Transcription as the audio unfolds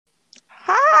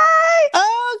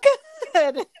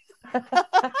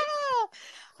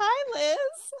Hi, Liz.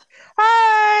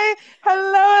 Hi.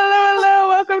 Hello.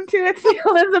 Welcome to It's the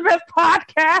Elizabeth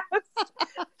podcast.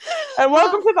 And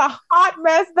welcome to the hot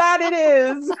mess that it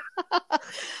is.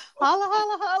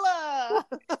 Holla.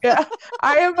 Yeah.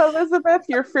 I am Elizabeth,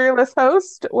 your fearless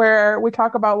host, where we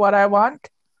talk about what I want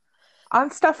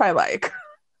on stuff I like.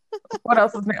 What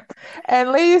else is new?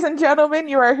 And ladies and gentlemen,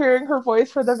 you are hearing her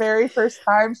voice for the very first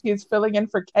time. She is filling in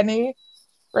for Kenny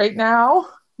right now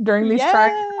during these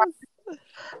trying Yes.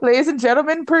 ladies and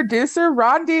gentlemen, producer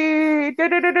Rondi.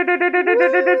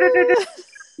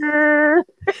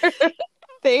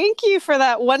 Thank you for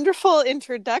that wonderful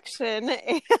introduction.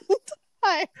 And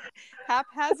I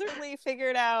haphazardly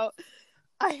figured out,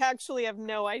 I actually have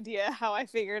no idea how I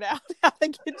figured out how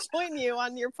to join you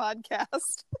on your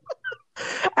podcast.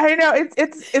 I know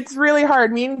it's really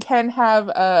hard. Me and Ken have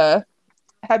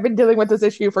been dealing with this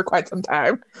issue for quite some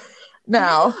time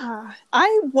now. Yeah.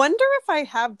 I wonder if I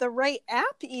have the right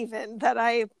app even that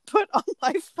I put on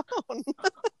my phone.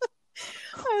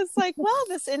 I was like, well,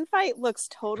 this invite looks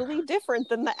totally different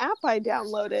than the app I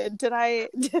downloaded. Did I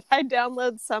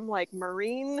download some like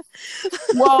marine?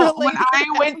 Well, when I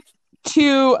went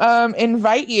to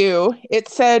invite you, it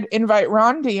said invite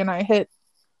Rondi, and I hit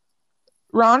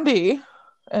Rondi.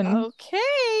 And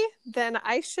okay, then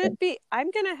I'm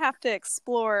gonna have to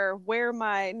explore where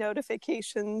my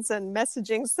notifications and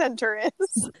messaging center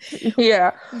is.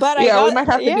 Yeah, but we might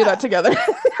have to do that together.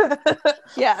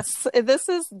 Yes, this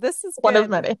is one good. of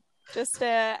many. Just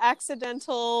a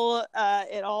accidental.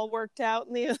 It all worked out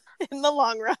in the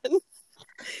long run.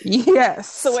 Yes,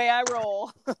 it's the way I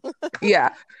roll.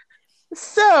 Yeah.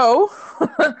 So,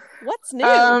 what's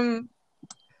new?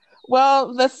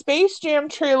 Well, the Space Jam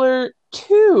trailer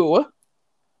 2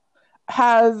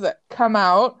 has come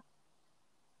out,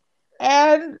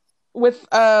 and with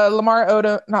LeBron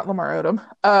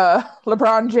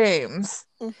James.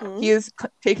 Mm-hmm. He is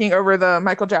taking over the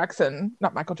Michael Jordan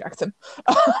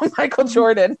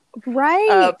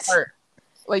part,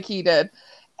 like he did.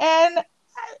 And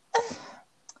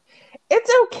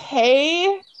it's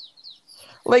okay.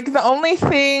 Like, the only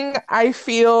thing I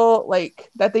feel like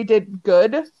that they did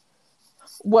good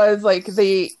was like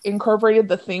they incorporated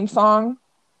the theme song.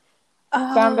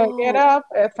 Oh. Time to get up,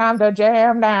 it's time to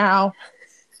jam now.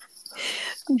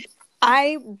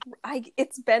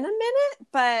 It's been a minute,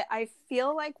 but I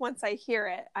feel like once I hear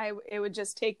it, it would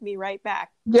just take me right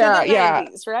back to the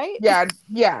 90s, right?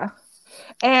 Yeah.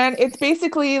 And it's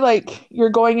basically like you're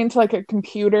going into like a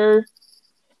computer,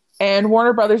 and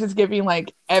Warner Brothers is giving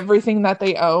like everything that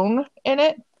they own in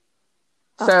it.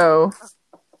 So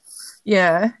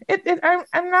yeah,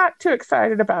 I'm not too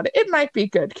excited about it. It might be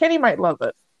good. Kenny might love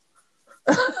it.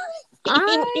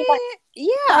 Oh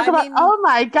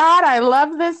my God, I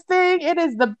love this thing. It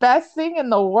is the best thing in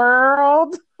the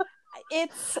world.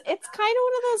 It's kind of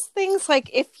one of those things, like,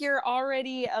 if you're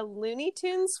already a Looney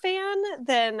Tunes fan,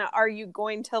 then are you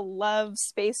going to love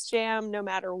Space Jam no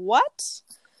matter what?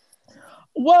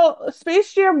 Well,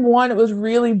 Space Jam 1, it was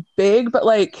really big, but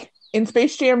like in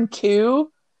Space Jam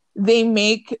 2, they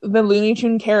make the Looney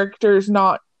Tune characters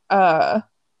not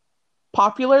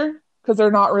popular because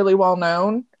they're not really well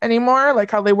known anymore,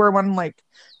 like how they were when like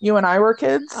you and I were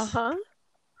kids.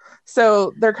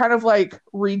 So they're kind of like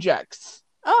rejects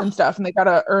and stuff, and they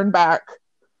gotta earn back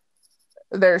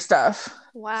their stuff.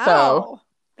 Wow. So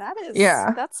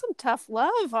that's some tough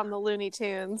love on the Looney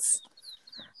Tunes.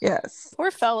 Yes.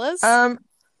 Poor fellas. Yeah,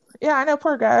 I know,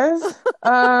 poor guys.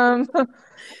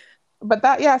 But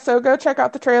so go check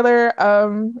out the trailer.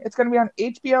 It's going to be on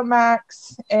HBO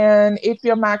Max, and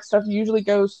HBO Max stuff usually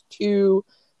goes to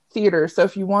theaters. So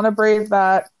if you want to brave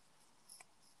that,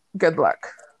 good luck.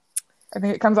 I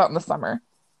think it comes out in the summer.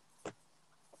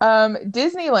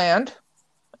 Disneyland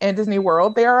and Disney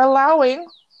World, they are allowing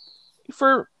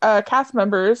for cast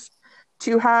members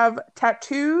to have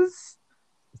tattoos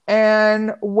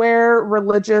and wear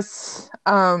religious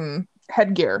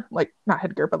headgear, like not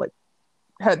headgear, but like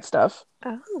head stuff.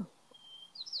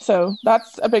 So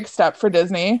that's a big step for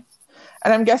Disney.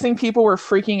 And I'm guessing people were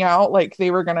freaking out, like they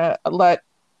were gonna let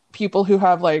people who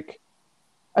have like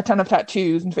a ton of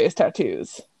tattoos and face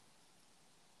tattoos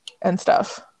and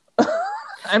stuff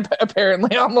I'm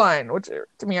apparently online, which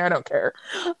to me, I don't care.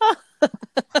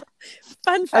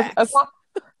 Fun fact. As long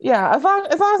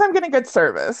as I'm getting good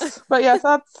service. But yes,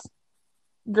 that's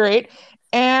great.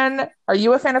 And are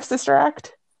you a fan of Sister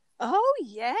Act? Oh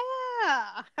yeah,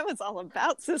 I was all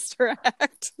about Sister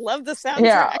Act. Love the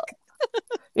soundtrack.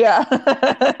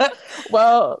 Yeah.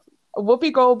 Well,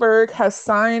 Whoopi Goldberg has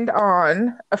signed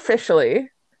on officially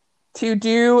to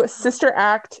do Sister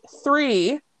Act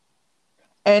 3,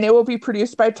 and it will be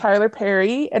produced by Tyler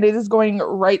Perry, and it is going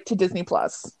right to Disney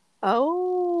Plus.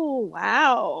 Oh,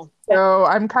 wow. So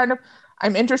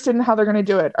I'm interested in how they're going to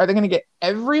do it. Are they going to get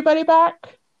everybody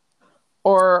back?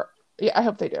 Or, yeah, I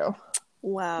hope they do.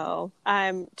 Well,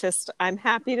 I'm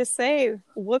happy to say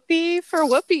whoopee for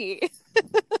Whoopi.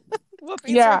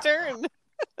 Whoopi's return.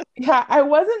 Yeah, I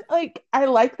wasn't like, I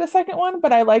like the second one,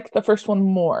 but I like the first one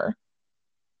more.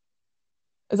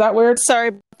 Is that weird? Sorry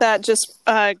about that. Just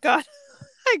I got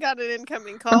an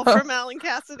incoming call from Alan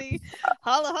Cassidy.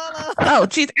 Holla, holla. Oh,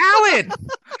 geez, Alan!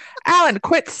 Alan,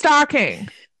 quit stalking.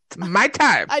 It's my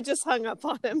time. I just hung up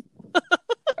on him. Oh,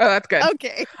 that's good.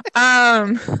 Okay.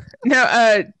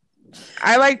 No,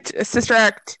 I liked Sister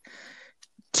Act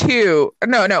 2.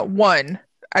 No, 1.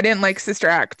 I didn't like Sister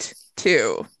Act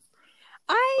 2.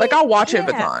 I'll watch it if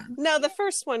it's on. No, the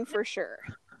first one for sure.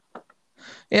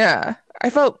 Yeah.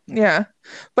 But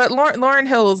Lauryn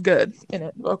Hill is good in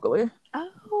it vocally.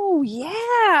 Oh,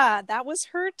 yeah. That was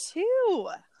her too.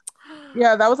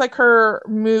 Yeah, that was like her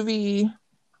movie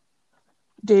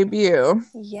debut.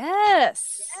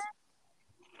 Yes.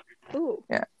 Ooh.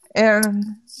 Yeah. And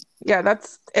yeah,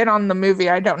 that's it on the movie.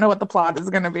 I don't know what the plot is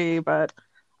going to be, but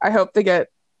I hope to get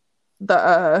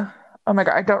the oh my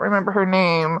God, I don't remember her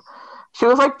name. She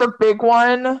was like the big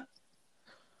one.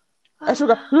 And she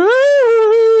would go,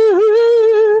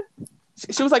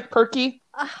 she was like perky.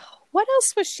 What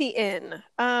else was she in?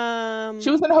 She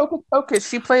was in Hocus Pocus.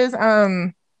 She plays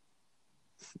oh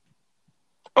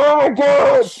my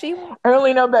God. I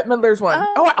only know Bette Midler's one.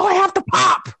 Oh, I have the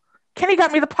pop. Kenny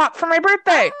got me the pop for my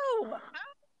birthday. Oh.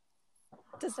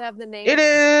 Does it have the name? It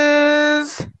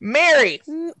is Mary.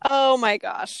 Oh my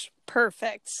gosh.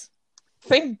 Perfect.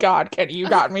 Thank God, Kenny, you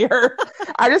got me her.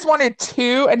 I just wanted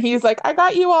 2, and he's like, I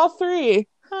got you all 3.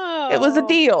 Oh, it was a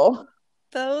deal.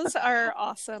 Those are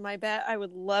awesome. I bet I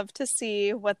would love to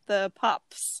see what the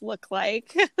pops look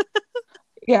like.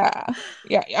 Yeah.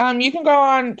 You can go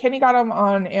on. Kenny got them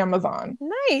on Amazon.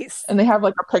 Nice. And they have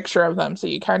like a picture of them, so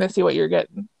you kind of see what you're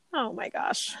getting. Oh my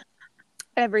gosh.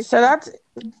 Everything. So that's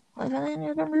any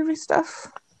other movie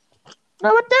stuff.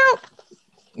 No, it don't.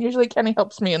 Usually Kenny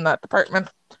helps me in that department.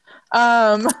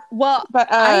 Well, but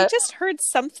I just heard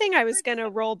something I was going to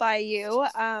roll by you.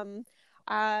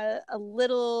 A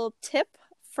little tip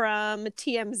from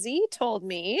TMZ told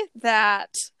me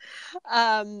that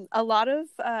a lot of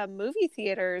movie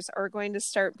theaters are going to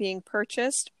start being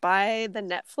purchased by the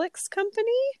Netflix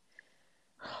company.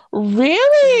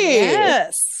 Really?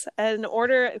 Yes. In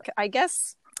order, I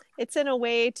guess it's in a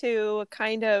way to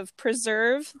kind of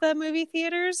preserve the movie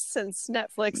theaters, since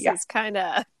Netflix is kind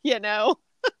of,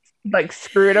 like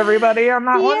screwed everybody on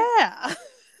that one. Yeah.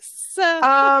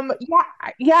 So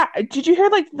yeah. Did you hear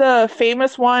like the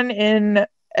famous one in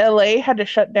LA had to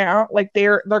shut down? Like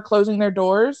they're closing their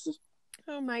doors.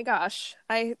 Oh my gosh.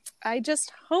 I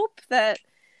just hope that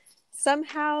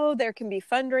somehow there can be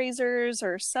fundraisers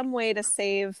or some way to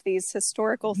save these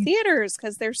historical theaters,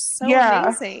 because they're so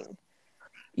amazing.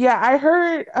 Yeah, I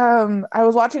heard I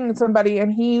was watching somebody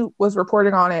and he was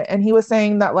reporting on it, and he was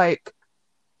saying that like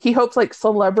he hopes like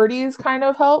celebrities kind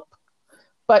of help,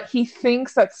 but he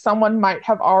thinks that someone might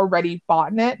have already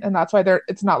bought it, and that's why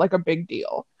it's not like a big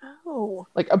deal. Oh.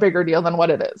 Like a bigger deal than what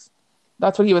it is.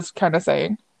 That's what he was kind of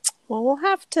saying. Well, we'll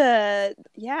have to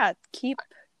keep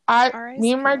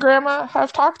me and my grandma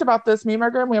have talked about this. Me and my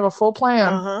grandma, we have a full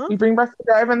plan. We bring back the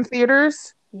drive-in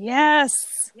theaters.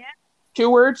 Yes. 2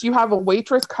 words, you have a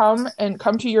waitress come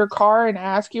to your car and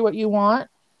ask you what you want.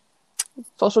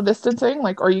 Social distancing,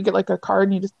 or you get like a card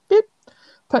and you just beep,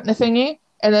 put in a thingy,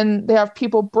 and then they have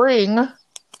people bring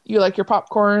you like your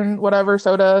popcorn, whatever,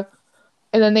 soda,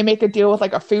 and then they make a deal with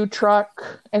like a food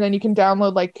truck, and then you can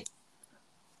download like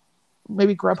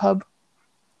maybe Grubhub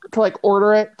to like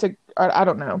order it to, I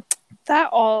don't know. That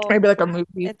all maybe like a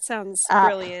movie. It sounds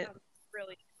brilliant.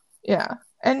 Really. Yeah.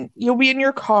 And you'll be in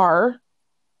your car.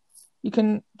 You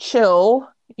can chill.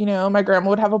 My grandma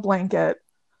would have a blanket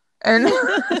and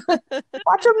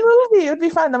watch a movie. It would be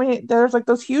fun. I mean, there's like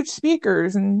those huge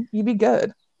speakers and you'd be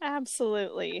good.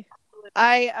 Absolutely.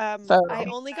 I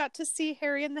only got to see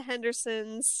Harry and the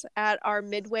Hendersons at our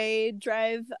Midway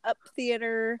Drive Up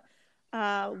Theater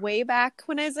way back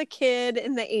when I was a kid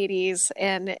in the 80s,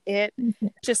 and it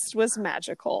just was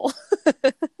magical.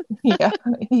 Yeah.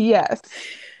 Yes.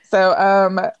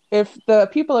 So if the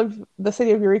people of the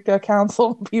City of Eureka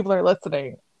Council people are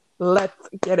listening, let's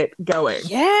get it going.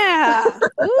 Yeah.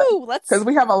 Ooh, because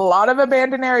we have a lot of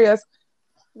abandoned areas.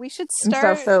 We should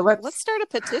start. So let's start a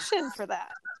petition for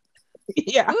that.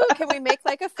 Yeah. Ooh, can we make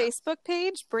like a Facebook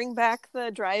page? Bring back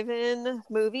the drive-in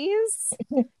movies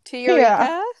to Yeah.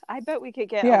 Eureka? I bet we could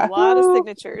get a Yeah. lot of Who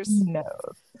signatures.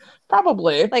 knows?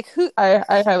 Probably. Like who I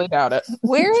highly doubt it.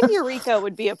 where in Eureka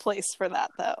would be a place for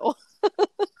that though?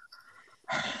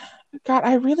 God,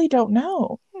 I really don't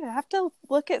know. I have to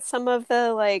look at some of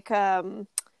the like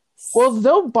Well,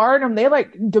 Zoe Barnum, they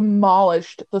like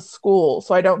demolished the school,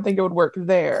 so I don't think it would work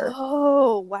there.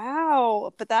 oh,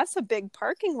 wow. But that's a big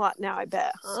parking lot now, I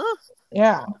bet, huh?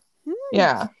 Yeah. Hmm.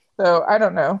 Yeah. So I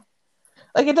don't know.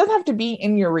 Like it doesn't have to be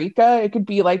in Eureka. It could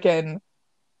be like in,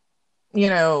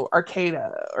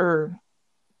 Arcata or,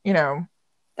 you know,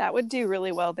 That would do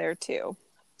really well there too.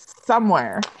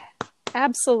 somewhere.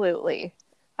 Absolutely.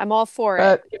 I'm all for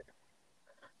But it.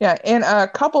 yeah, in a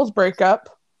couples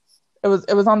breakup, it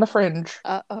was on the fringe.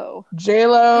 Uh-oh.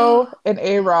 J-Lo and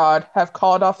A-Rod have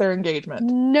called off their engagement.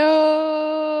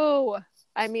 No.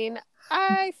 I mean,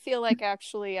 I feel like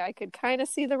actually I could kind of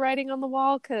see the writing on the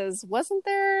wall because wasn't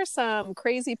there some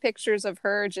crazy pictures of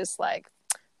her just like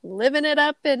living it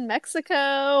up in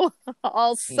Mexico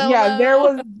all Yeah, there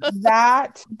solo? was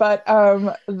that, but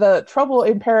the Trouble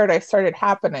in Paradise started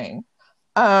happening.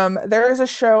 There is a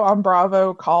show on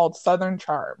Bravo called Southern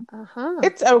Charm. Uh-huh.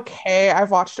 It's okay. I've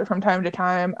watched it from time to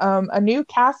time. A new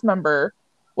cast member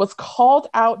was called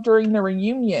out during the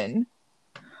reunion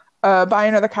by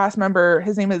another cast member.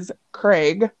 His name is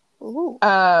Craig. Ooh.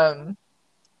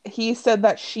 He said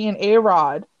that she and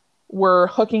A-Rod were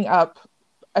hooking up,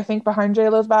 I think behind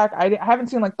J-Lo's back. I haven't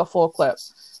seen like the full clip,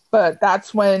 but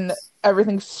that's when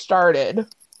everything started.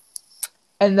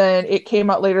 And then it came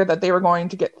out later that they were going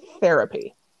to get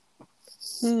therapy.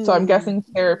 So I'm guessing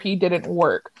therapy didn't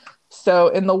work. So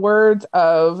in the words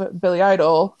of Billy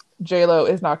Idol, J-Lo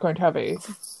is not going to have a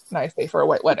nice day for a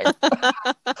white wedding.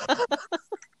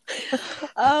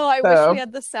 Oh, I wish we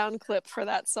had the sound clip for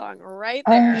that song right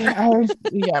there.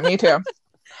 Yeah, me too.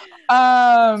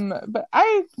 But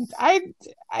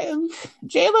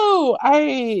J-Lo,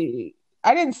 I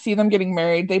didn't see them getting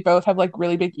married. They both have like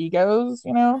really big egos,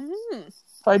 Mm.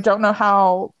 So I don't know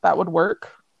how that would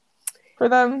work for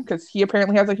them because he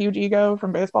apparently has a huge ego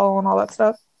from baseball and all that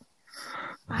stuff.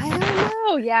 I don't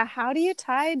know. Yeah, how do you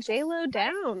tie J-Lo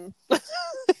down?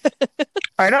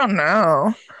 I don't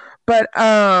know. But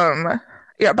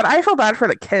yeah, but I feel bad for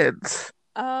the kids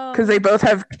because they Oh. both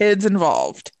have kids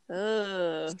involved.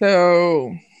 Ugh.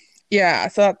 So yeah,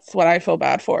 so that's what I feel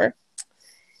bad for.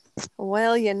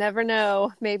 Well, you never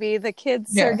know. Maybe the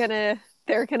kids are Yeah.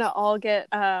 they're gonna all get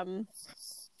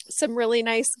some really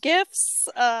nice gifts.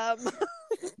 I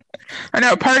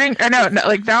know,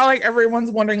 like now like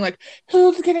everyone's wondering like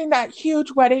who's getting that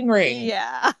huge wedding ring?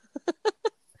 Yeah.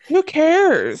 Who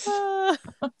cares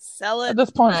Sell at it. this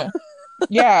point?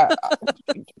 Yeah.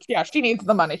 Yeah, she needs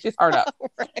the money. She's hard up.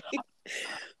 Right.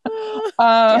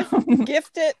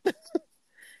 Gift it.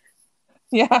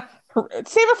 Yeah.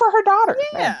 Save it for her daughters.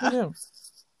 Yeah.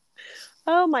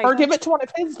 Oh my Or gosh. give it to one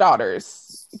of his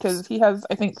daughters because he has,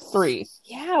 I think, 3.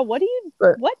 Yeah, what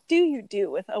do you do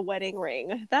with a wedding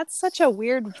ring? That's such a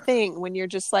weird thing when you're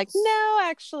just like, no,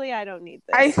 actually, I don't need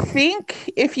this. I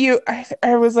think if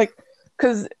I was like,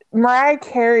 because Mariah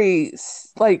Carey,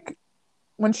 like,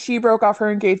 when she broke off her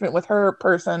engagement with her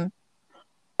person,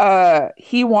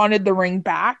 he wanted the ring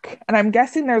back, and I'm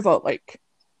guessing there's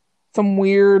some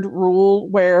weird rule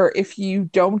where if you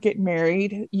don't get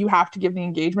married, you have to give the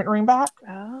engagement ring back.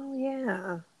 Oh,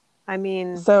 yeah. I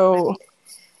mean, So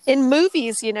in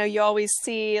movies, you always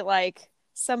see like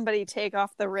somebody take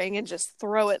off the ring and just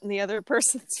throw it in the other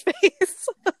person's face.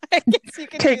 I guess you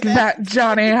can take do that.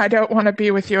 Johnny. I don't want to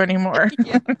be with you anymore.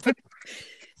 Yeah.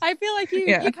 I feel like you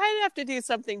Yeah. kind of have to do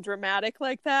something dramatic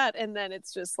like that, and then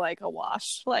it's just like a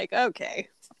wash. Like, okay.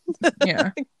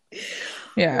 Yeah.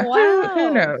 Yeah. Wow.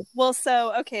 Who knows? Well,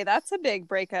 so okay, that's a big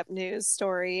breakup news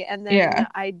story. And then Yeah.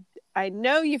 I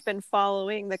know you've been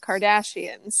following the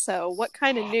Kardashians. So what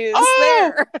kind of news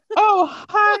Oh! there? Oh,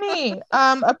 honey.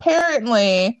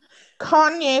 Apparently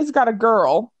Kanye's got a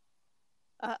girl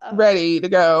Uh-oh. ready to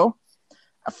go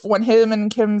when him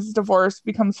and Kim's divorce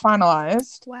becomes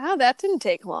finalized. Wow, that didn't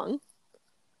take long.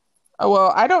 Oh,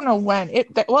 well, I don't know when.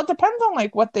 It depends on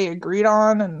like what they agreed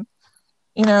on, and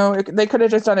they could have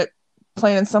just done it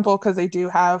plain and simple because they do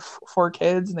have 4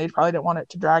 kids, and they probably didn't want it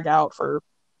to drag out for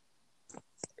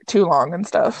too long and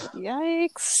stuff.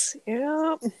 Yikes.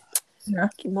 Yeah. Yeah.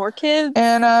 More kids.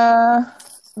 And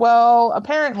well,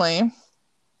 apparently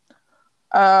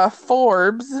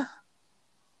Forbes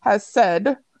has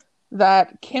said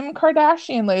that Kim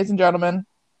Kardashian, ladies and gentlemen,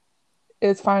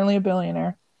 is finally a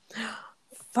billionaire.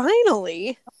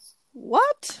 Finally?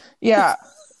 What? Yeah.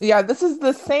 Yeah, this is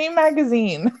the same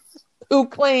magazine who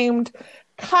claimed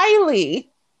Kylie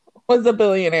was a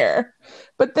billionaire.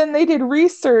 But then they did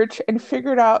research and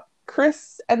figured out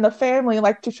Kris and the family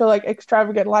like to show like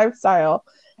extravagant lifestyle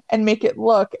and make it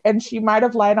look, and she might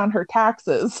have lied on her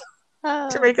taxes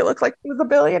to make it look like she was a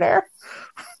billionaire.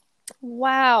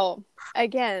 Wow.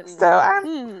 Again. So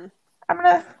I'm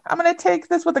gonna take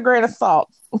this with a grain of salt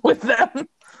with them.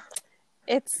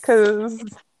 It's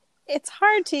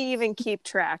hard to even keep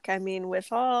track. I mean, with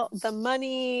all the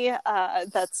money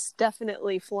that's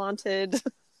definitely flaunted,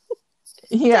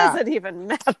 does it even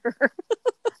matter?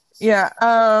 Yeah.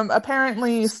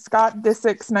 Apparently Scott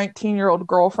Disick's 19-year-old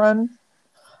girlfriend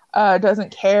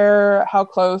doesn't care how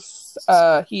close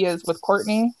he is with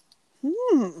Kourtney.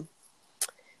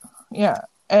 Yeah.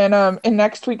 And in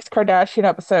next week's Kardashian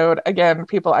episode, again,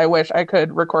 people, I wish I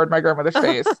could record my grandmother's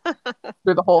face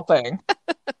through the whole thing.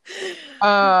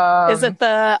 Is it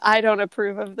the I don't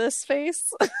approve of this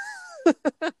face?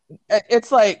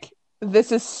 It's like,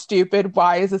 this is stupid.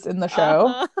 Why is this in the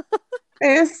show?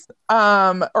 Face.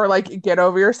 Or like, get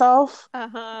over yourself.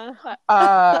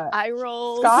 Eye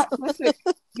rolls. Scott,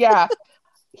 yeah.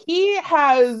 He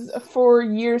has, for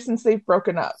years since they've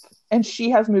broken up and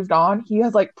she has moved on, he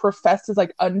has like professed his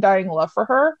like undying love for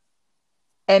her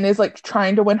and is like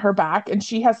trying to win her back. And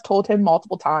she has told him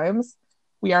multiple times,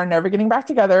 we are never getting back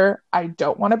together. I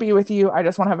don't want to be with you. I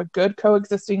just want to have a good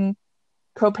coexisting,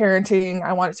 co-parenting.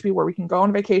 I want it to be where we can go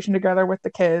on vacation together with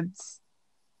the kids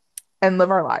and live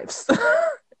our lives,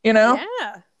 you know?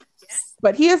 Yeah.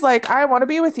 But he is like, I want to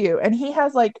be with you. And he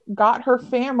has like got her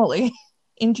family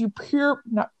into peer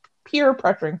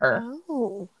pressuring her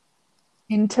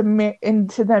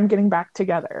into them getting back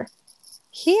together.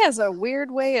 He has a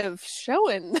weird way of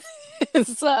showing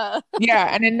his Yeah,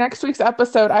 and in next week's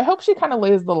episode, I hope she kind of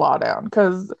lays the law down,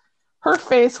 because her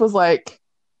face was like,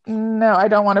 no, I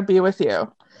don't want to be with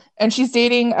you. And she's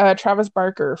dating Travis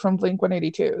Barker from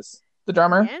Blink-182's, the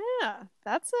drummer. Yeah,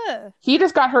 he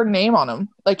just got her name on him.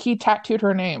 Like, he tattooed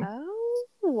her name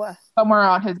somewhere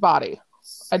on his body.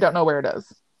 I don't know where it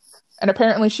is. And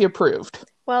apparently she approved.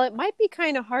 Well, it might be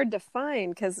kind of hard to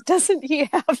find, because doesn't he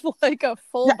have like a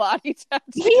full body tattoo?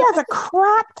 He has a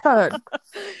crap ton.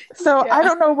 So I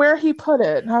don't know where he put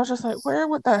it. And I was just like,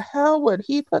 what the hell would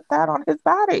he put that on his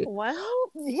body? Well,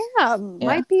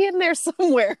 might be in there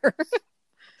somewhere.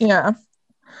 Yeah.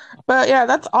 But yeah,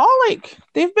 that's all. Like,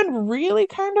 they've been really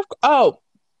kind of...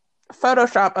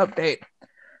 Photoshop update.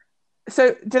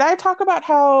 So did I talk about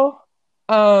how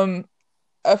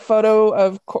a photo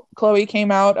of Khloe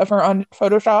came out of her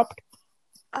unphotoshopped?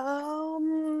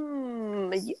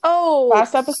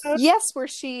 Last episode? Yes, where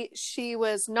she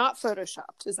was not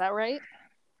photoshopped. Is that right?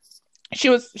 She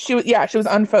was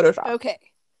unphotoshopped. Okay.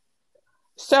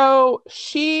 So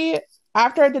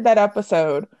after I did that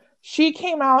episode, she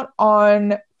came out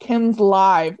on Kim's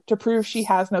Live to prove she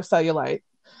has no cellulite.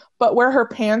 But where her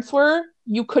pants were,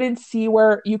 you couldn't see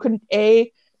where you couldn't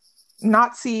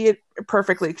not see it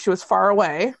perfectly. She was far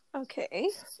away. Okay.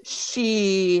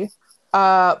 She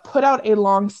put out a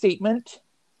long statement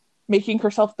making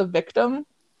herself the victim,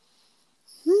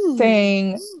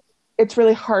 saying it's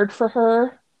really hard for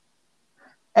her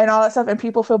and all that stuff, and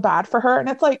people feel bad for her. And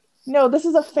it's like, no, this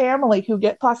is a family who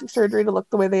get plastic surgery to look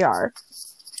the way they are.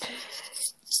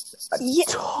 A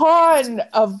ton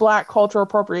of Black cultural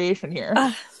appropriation here.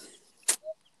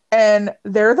 And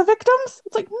they're the victims?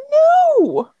 It's like,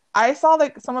 no! I saw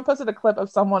like someone posted a clip of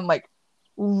someone like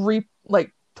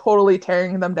totally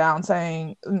tearing them down,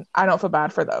 saying, I don't feel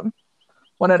bad for them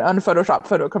when an unphotoshopped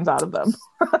photo comes out of them.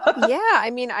 Yeah, I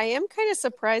mean, I am kind of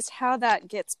surprised how that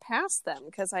gets past them,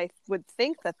 because I would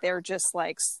think that they're just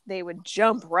like, they would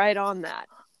jump right on that.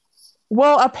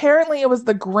 Well, apparently it was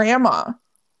the grandma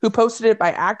who posted it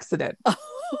by accident.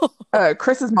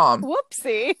 Chris's mom.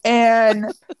 Whoopsie.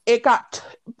 And it got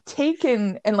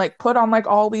taken and like put on like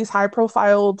all these high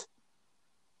profiled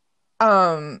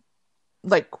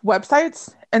like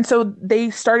websites, and so they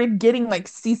started getting like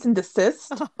cease and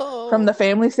desist from the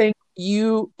family saying,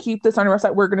 you keep this on your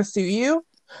website, we're going to sue you.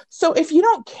 So if you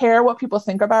don't care what people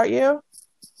think about you,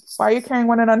 why are you carrying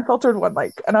an unfiltered one,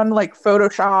 like an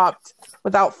photoshopped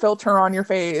without filter on your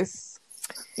face,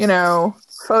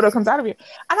 photo comes out of you?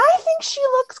 And I think she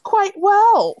looks quite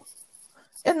well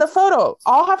in the photo.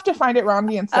 I'll have to find it,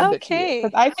 Rondi, and send it to you,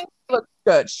 because I think she looks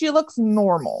good. She looks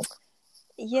normal.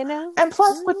 And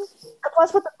plus with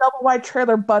the double wide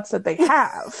trailer butts that they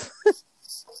have,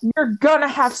 you're gonna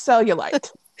have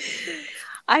cellulite.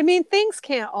 I mean, things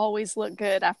can't always look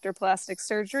good after plastic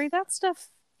surgery. That stuff,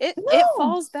 it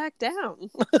falls back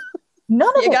down. None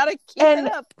of it. You gotta keep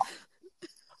it up.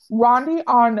 Rondi,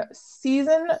 on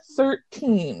season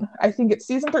 13, I think it's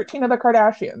season 13 of The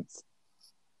Kardashians,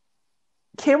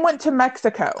 Kim went to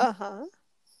Mexico Uh-huh.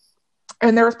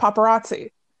 and there was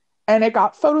paparazzi and it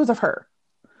got photos of her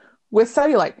with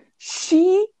cellulite.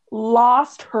 She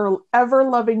lost her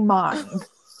ever-loving mind.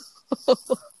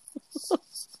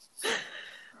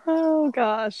 Oh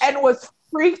gosh. And was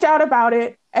freaked out about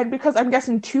it. And because I'm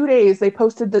guessing 2 days they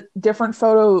posted the different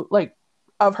photo like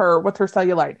of her with her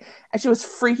cellulite, and she was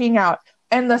freaking out.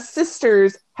 And the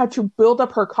sisters had to build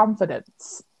up her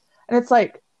confidence. And it's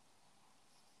like,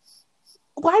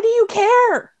 why do you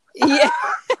care? Yeah.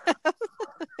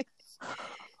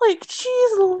 Like,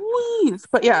 geez Louise.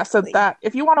 But yeah, so that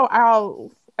if you want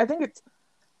to, I think it's,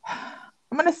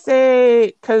 I'm gonna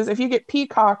say, because if you get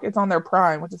Peacock, it's on their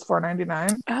Prime, which is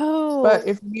 $4.99. Oh. But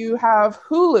if you have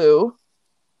Hulu,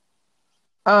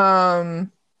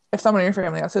 if someone in your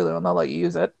family has Hulu and they'll let you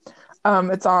use it,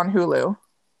 it's on Hulu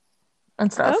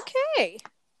and stuff. Okay.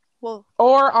 Well,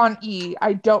 or on E.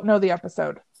 I don't know the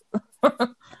episode.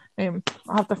 I'll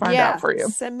have to find out for you.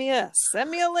 Send me a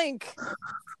link.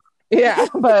 Yeah,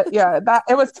 but yeah, that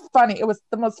it was funny. It was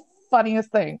the most funniest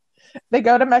thing. They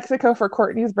go to Mexico for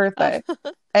Courtney's birthday,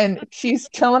 and she's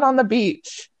chilling on the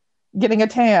beach, getting a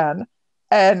tan,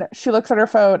 and she looks at her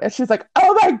phone, and she's like,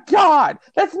 "Oh my God,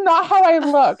 that's not how I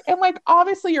look." And like,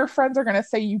 obviously, your friends are gonna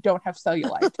say you don't have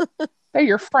cellulite. They're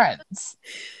your friends,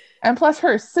 and plus,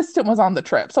 her assistant was on the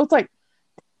trip, so it's like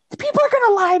people are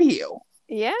gonna lie to you.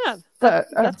 Yeah, but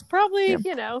that's probably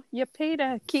you pay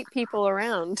to keep people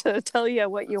around to tell you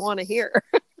what you want to hear.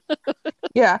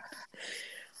 Yeah.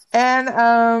 And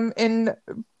in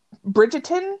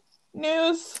Bridgerton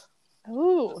news,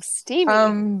 steamy.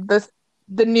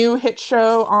 The new hit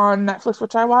show on Netflix,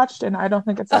 which I watched, and I don't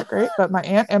think it's that great, but my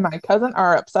aunt and my cousin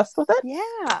are obsessed with it.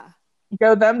 Yeah.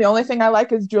 Go them. The only thing I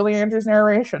like is Julie Andrews'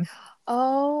 narration.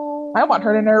 Oh. I want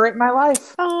her to narrate my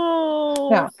life. Oh,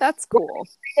 yeah. That's cool.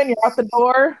 And you're out the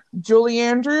door, Julie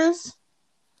Andrews,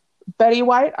 Betty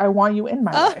White, I want you in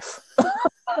my life.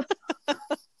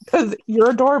 Because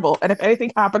you're adorable, and if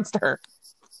anything happens to her,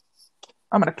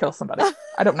 I'm gonna kill somebody.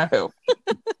 I don't know who.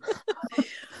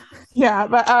 Yeah,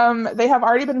 but they have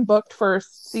already been booked for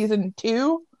season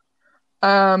 2.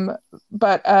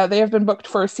 But they have been booked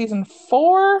for season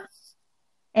 4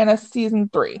 and a season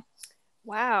 3.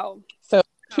 Wow. So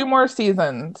 2 more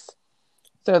seasons.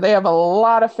 So they have a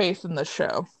lot of faith in this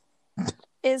show.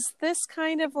 Is this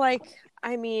kind of like,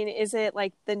 is it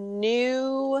like the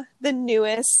newest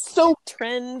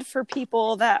trend for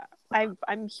people that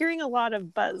I'm hearing a lot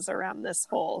of buzz around this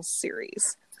whole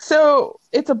series? So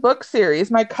it's a book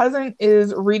series. My cousin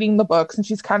is reading the books, and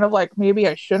she's kind of like, maybe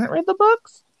I shouldn't read the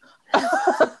books.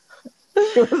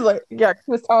 She was like, yeah,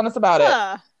 she was telling us about it.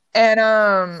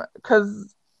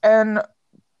 And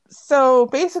so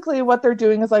basically what they're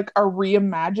doing is like a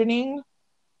reimagining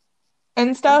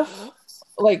and stuff. Mm-hmm.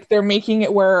 Like they're making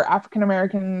it where African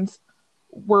Americans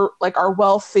are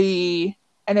wealthy,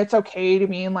 and it's okay to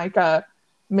be in like a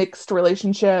mixed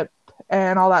relationship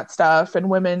and all that stuff, and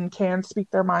women can speak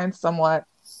their minds somewhat.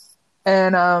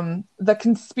 And the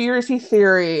conspiracy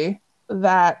theory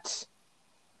that,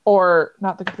 or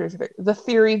not the conspiracy theory, the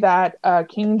theory that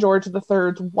King George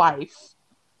III's wife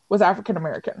was African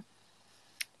American.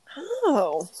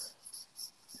 Oh.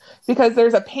 Because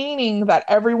there's a painting that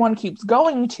everyone keeps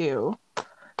going to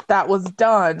that was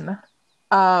done,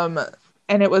 and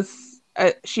it was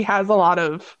she has a lot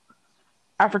of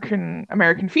African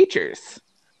American features.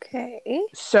 Okay.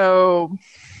 So,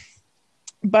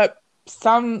 but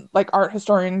some like art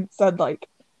historians said like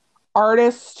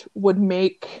artists would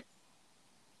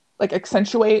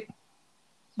accentuate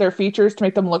their features to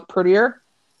make them look prettier.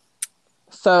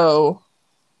 So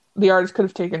the artist could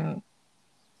have taken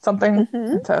something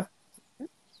into.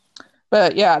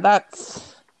 But yeah,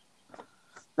 that's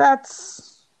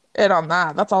it on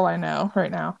that. That's all I know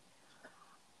right now.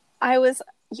 I was,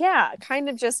 kind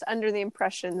of just under the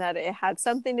impression that it had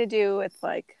something to do with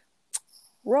like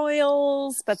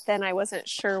royals, but then I wasn't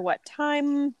sure what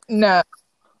time. No.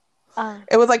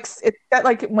 It was like, it's set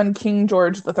like when King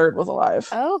George III was alive.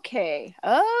 Okay.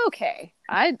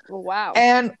 Wow.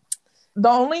 And the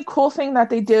only cool thing that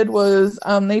they did was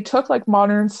they took like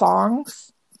modern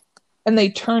songs and they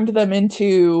turned them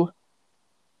into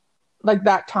like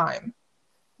that time.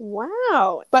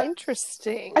 Wow. But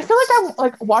interesting. I feel like I'm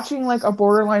like watching like a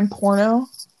borderline porno.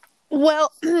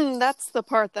 Well, that's the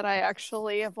part that I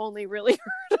actually have only really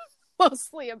heard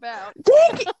mostly about.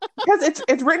 Because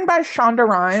it's written by Shonda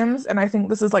Rhimes, and I think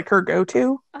this is like her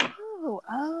go-to.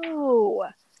 Oh.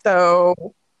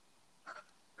 So.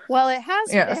 Well, it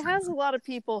has a lot of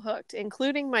people hooked,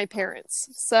 including my parents.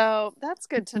 So that's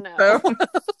good to know. So,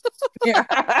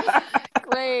 yeah.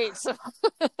 Great.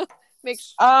 Make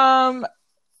sure.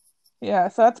 Yeah,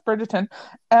 so that's Bridgerton.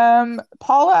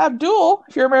 Paula Abdul,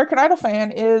 if you're an American Idol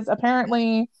fan, is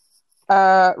apparently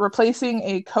replacing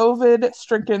a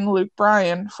COVID-stricken Luke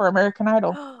Bryan for American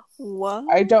Idol. I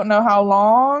What? don't know how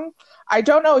long. I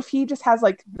don't know if he just has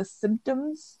like the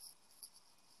symptoms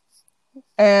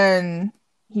and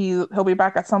he'll be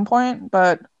back at some point,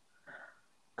 but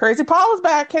Crazy Paula's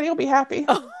back. Kenny will be happy.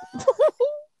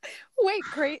 Wait,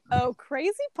 great. Oh,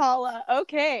 Crazy Paula.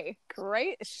 Okay,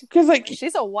 great. Because like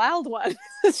She's a wild one.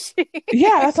 She...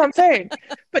 yeah, that's what I'm saying.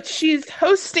 But she's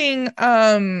hosting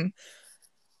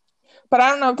but I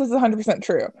don't know if this is 100%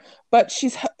 true. But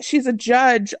she's a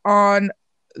judge on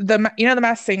the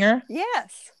Masked Singer.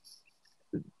 Yes.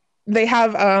 They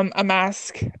have a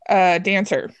mask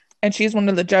dancer and she's one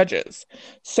of the judges.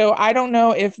 So I don't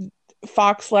know if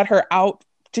Fox let her out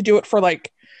to do it for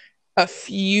like a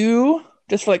few,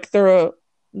 just for like the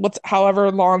what's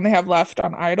however long they have left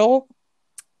on Idol,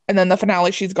 and then the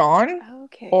finale she's gone,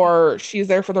 Okay. or she's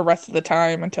there for the rest of the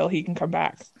time until he can come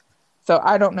back. So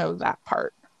I don't know that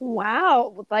part.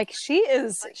 Wow, like she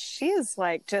is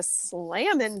like just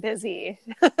slamming busy.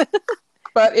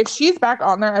 But if she's back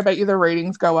on there, I bet you the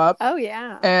ratings go up. Oh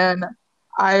yeah. And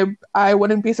I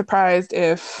wouldn't be surprised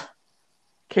if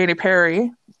Katy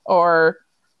Perry or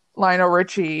Lionel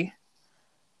Richie,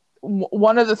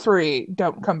 one of the three,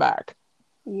 don't come back.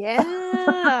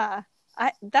 Yeah.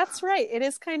 That's right. It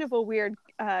is kind of a weird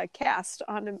cast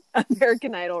on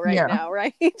American Idol right now,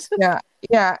 right?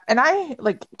 Yeah. And I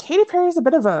like Katy Perry's a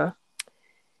bit of a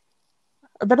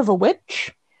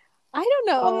witch. I don't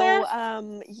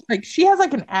know. Like she has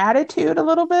like an attitude a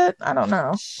little bit. I don't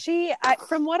know.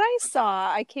 From what I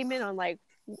saw, I came in on like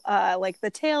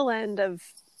the tail end of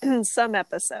some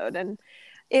episode, and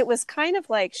it was kind of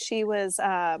like she was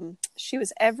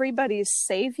everybody's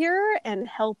savior and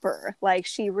helper. Like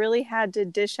she really had to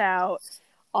dish out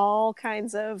all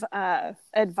kinds of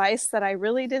advice that I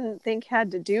really didn't think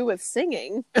had to do with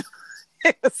singing.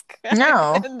 It was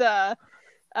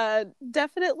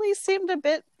definitely seemed a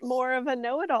bit more of a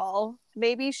know-it-all.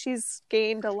 Maybe she's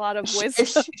gained a lot of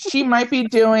wisdom. She might be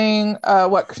doing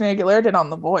what Christina Aguilera did on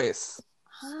The Voice,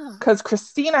 because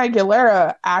Christina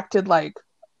Aguilera acted like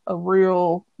a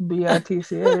real bitch.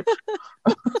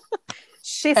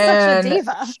 She's such a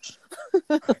diva.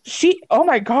 Oh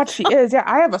my God, she is. Yeah,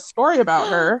 I have a story about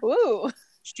her. Ooh.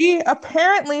 She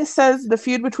apparently says the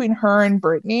feud between her and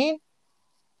Britney,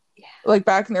 like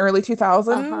back in the early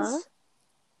 2000s,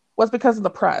 was because of the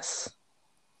press.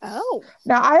 Oh.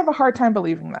 Now, I have a hard time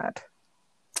believing that,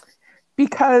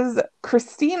 because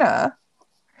Christina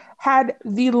had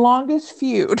the longest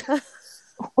feud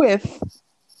with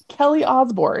Kelly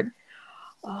Osbourne.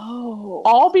 Oh.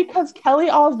 All because Kelly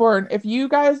Osbourne, if you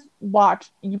guys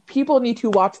watch, people need to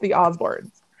watch the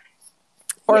Osbournes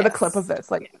or the clip of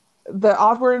this. Like the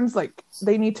Osbournes, like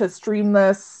they need to stream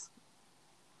this.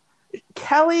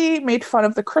 Kelly made fun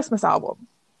of the Christmas album.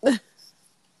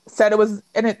 Said it was,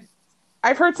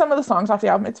 I've heard some of the songs off the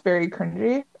album. It's very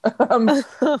cringy.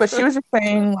 But she was just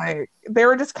saying like they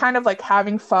were just kind of like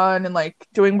having fun and like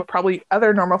doing what probably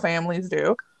other normal families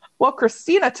do. Well,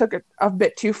 Christina took it a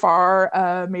bit too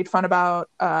far, made fun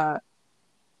about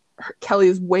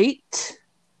Kelly's weight,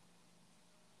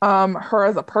 her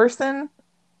as a person,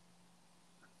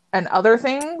 and other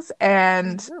things.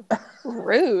 And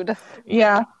rude.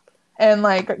 Yeah. And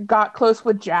like got close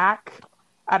with Jack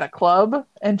at a club.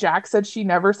 And Jack said she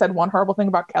never said one horrible thing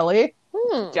about Kelly.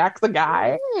 Jack's the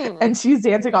guy. And she's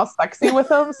dancing all sexy with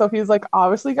him. So he's like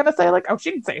obviously going to say like, oh,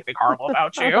 she didn't say anything horrible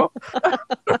about you.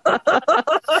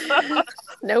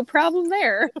 No problem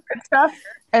there.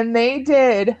 And they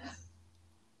did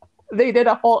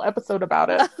a whole episode about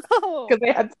it because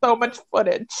they had so much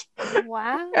footage.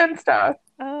 Wow. And stuff.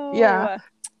 Oh. Yeah.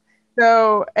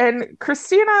 So, and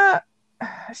Christina,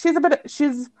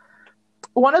 she's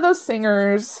one of those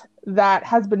singers that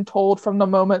has been told from the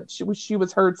moment she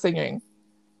was heard singing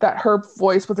that her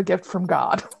voice was a gift from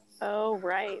God. Oh,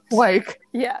 right. Like,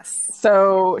 yes.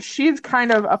 So she's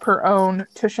kind of up her own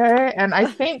touche, and I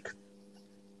think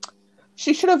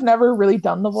she should have never really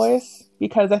done The Voice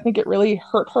because I think it really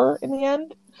hurt her in the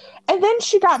end. And then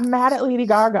she got mad at Lady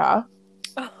Gaga.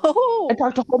 Oh. I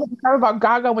talked a whole bunch of time about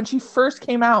Gaga when she first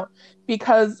came out,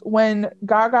 because when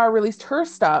Gaga released her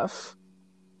stuff,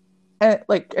 and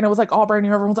it was like all brand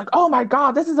new, everyone's like, oh my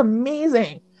God, this is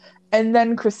amazing. And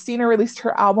then Christina released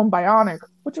her album Bionic,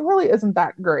 which really isn't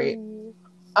that great.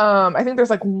 I think there's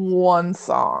like one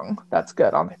song that's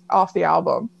good off the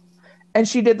album. And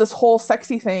she did this whole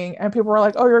sexy thing, and people were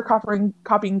like, oh, you're copying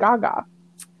Gaga.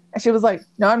 And she was like,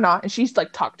 no, I'm not. And she's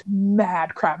like talked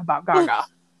mad crap about Gaga.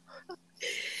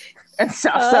 and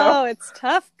stuff. So Oh, it's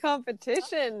tough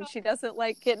competition. She doesn't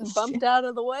like getting bumped out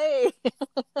of the way.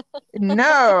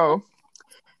 no.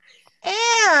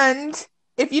 And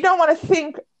if you don't want to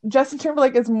think Justin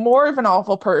Timberlake is more of an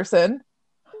awful person,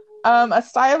 a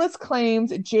stylist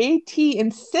claims JT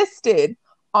insisted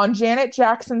on Janet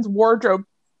Jackson's wardrobe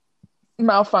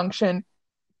malfunction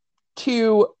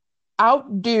to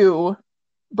outdo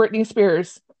Britney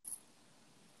Spears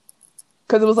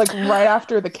because it was like right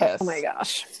after the kiss. Oh my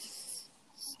gosh.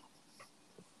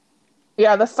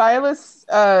 Yeah, the stylist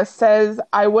says,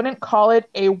 I wouldn't call it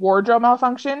a wardrobe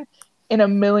malfunction in a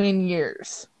million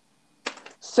years.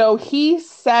 So he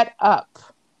set up,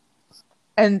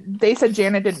 and they said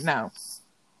Janet didn't know.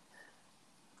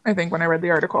 I think when I read the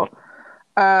article.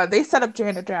 They set up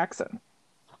Janet Jackson.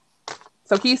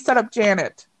 So he set up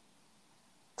Janet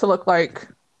to look like,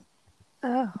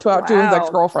 to outdo his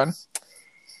ex-girlfriend.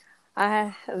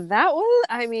 That was,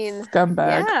 I mean,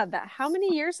 scumbag. Yeah, how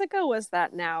many years ago was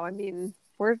that now? I mean,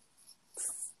 the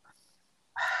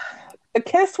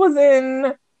kiss was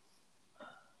in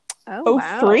 03?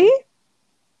 Wow.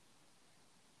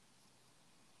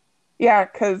 Yeah,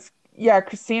 because,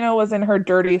 Christina was in her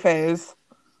dirty phase.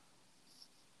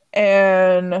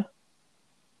 And,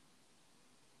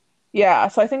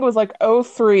 so I think it was like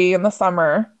 03 in the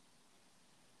summer.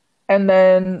 And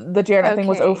then the Janet thing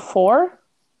was 04?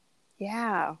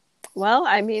 Yeah. Well,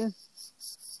 I mean,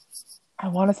 I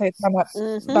want to say it's on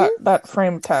that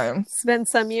frame of time. It's been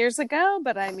some years ago,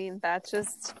 but I mean, that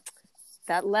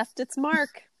left its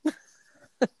mark.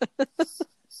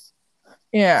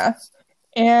 Yeah.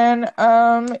 And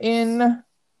in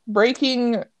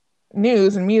breaking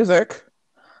news and music,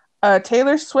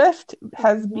 Taylor Swift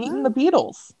has beaten the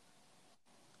Beatles.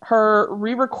 Her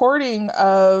re-recording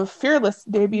of Fearless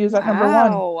debuts at number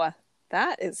 1. Wow.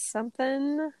 That is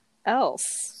something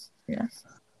else. Yeah.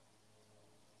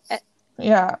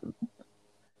 Yeah.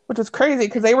 Which is crazy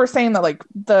because they were saying that like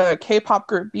the K-pop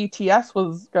group BTS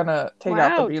was gonna take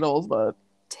out the Beatles, but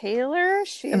Taylor,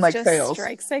 she's like just sales.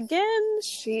 Strikes again.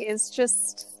 She is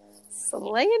just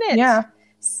slaying it. Yeah.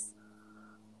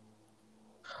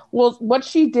 Well, what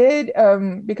she did,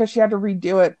 because she had to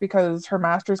redo it because her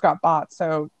masters got bought,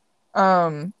 so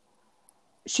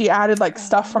she added like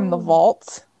stuff from the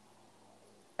vault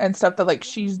and stuff that like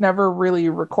she's never really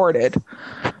recorded.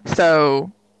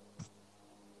 So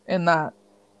in that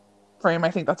frame,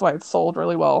 I think that's why it sold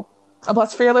really well. And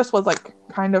plus Fearless was like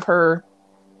kind of her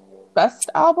best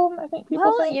album, I think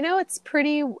people say. It's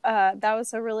pretty that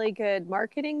was a really good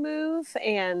marketing move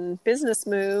and business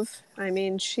move. I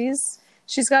mean, she's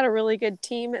got a really good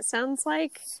team, it sounds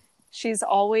like. She's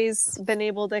always been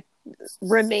able to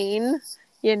remain,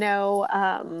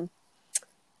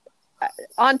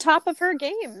 on top of her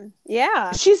game.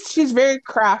 Yeah. She's very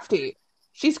crafty.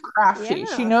 She's crafty.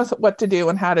 Yeah. She knows what to do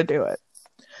and how to do it.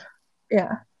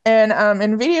 Yeah. And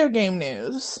in video game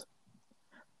news,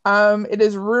 it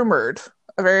is rumored,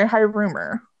 a very high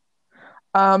rumor,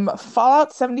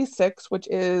 Fallout 76, which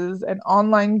is an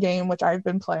online game which I've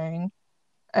been playing,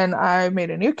 and I made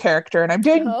a new character, and I'm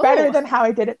doing better than how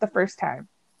I did it the first time.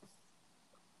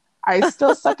 I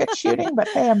still suck at shooting, but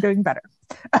hey, I'm doing better.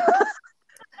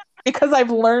 Because I've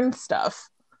learned stuff.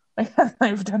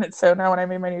 I've done it so now when I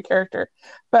made my new character.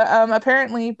 But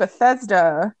apparently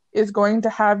Bethesda is going to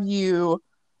have you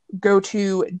go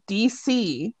to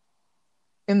DC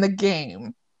in the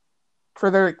game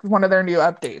for one of their new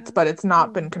updates, but it's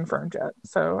not been confirmed yet.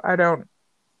 So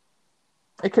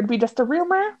it could be just a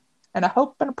rumor and a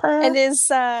hope and a prayer. And is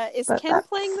Ken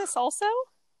playing this also?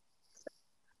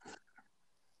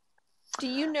 Do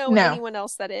you know anyone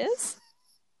else that is?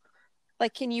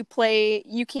 Like, you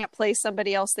can't play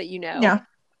somebody else that you know? Yeah.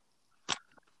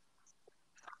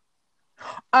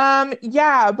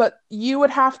 Yeah, but you would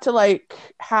have to like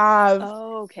have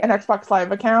an Xbox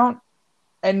Live account,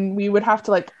 and we would have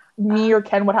to like, me or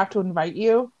Ken would have to invite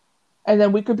you, and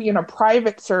then we could be in a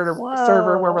private server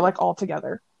where we're like all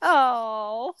together.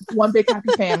 Oh, one big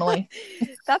happy family.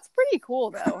 That's pretty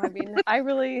cool though. I mean,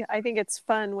 I think it's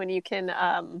fun when you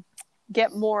can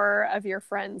get more of your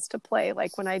friends to play.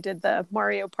 Like when I did the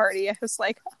Mario Party, I was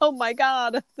like, oh my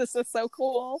god, this is so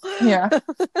cool. Yeah.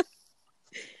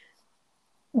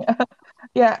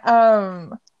 Yeah.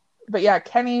 But yeah,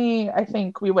 Kenny, I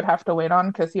think we would have to wait on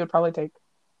because he would probably take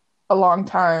a long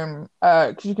time.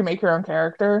 Because you can make your own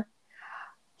character.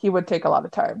 He would take a lot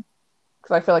of time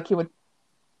because I feel like he would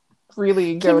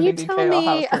really go into detail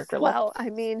how his character looks. Well, I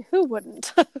mean, who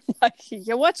wouldn't? Like,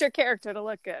 you want your character to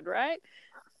look good, right?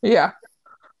 Yeah.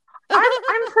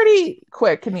 I'm pretty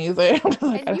quick and easy. And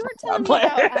you were telling me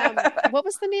about what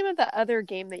was the name of the other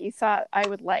game that you thought I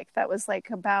would like that was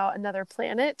like about another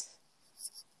planet?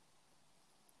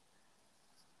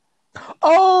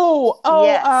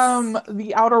 Yes.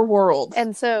 The Outer Worlds.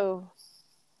 And so,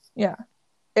 Yeah,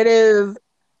 it is.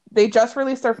 They just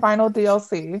released their final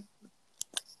DLC,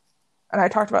 and I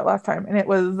talked about it last time, and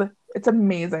it's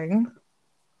amazing.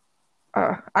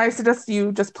 I suggest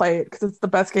you just play it because it's the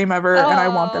best game ever, and I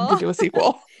want them to oh, do a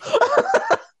sequel.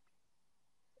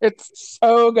 It's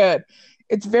so good.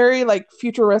 It's very like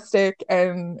futuristic,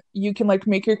 and you can like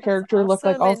make your that's character look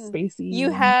like awesome. all And spacey you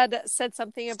and had said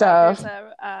something about there's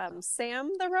stuff. a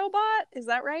Sam the robot. Is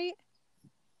that right?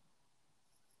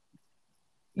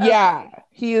 Yeah, Okay.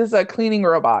 he is a cleaning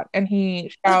robot, and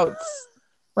he shouts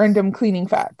random cleaning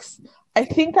facts. I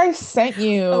think I sent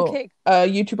you Okay. a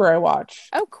YouTuber I watch,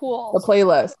 Oh, the cool.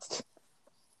 playlist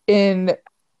in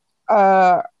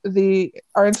the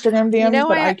our Instagram You DMs, know,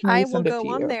 but I can I will resend it to go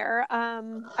on you. there.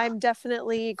 I'm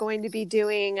definitely going to be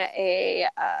doing a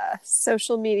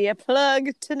social media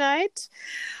plug tonight.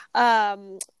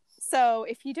 Um, so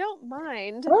if you don't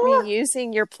mind me Ah,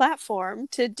 using your platform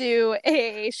to do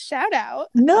a shout out.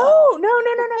 no.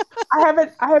 I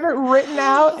have it written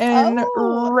out and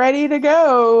Oh, ready to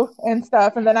go and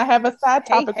stuff. And then I have a sad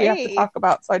hey, topic we have to hey. talk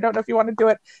about. So I don't know if you want to do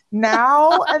it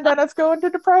now and then us go into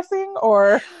depressing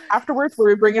or afterwards where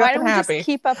we bring it Why up and don't we just happy.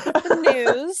 keep up with the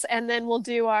news and then we'll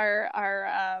do our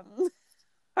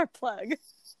plug.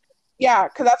 Yeah,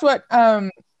 because that's what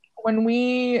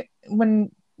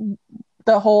when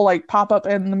the whole like pop up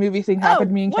and the movie thing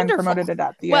happened, Oh, me and Ken promoted wonderful. it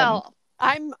at the end. Well,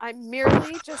 I'm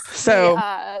merely just So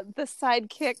the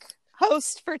sidekick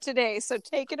host for today, so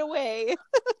take it away.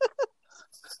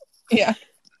 yeah.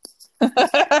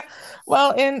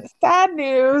 Well, in sad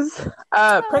news,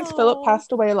 Prince Philip Oh,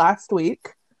 passed away last week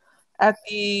at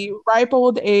the ripe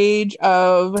old age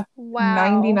of wow.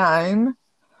 99.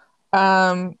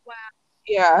 Um,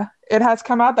 yeah, it has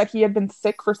come out that he had been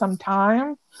sick for some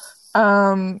time.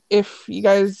 If you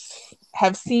guys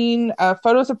have seen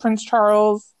photos of Prince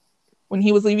Charles when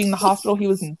he was leaving the hospital, he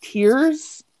was in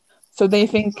tears. So they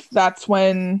think that's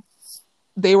when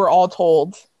they were all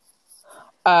told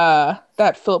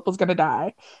that Philip was going to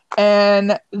die.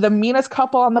 And the meanest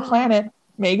couple on the planet,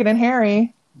 Meghan and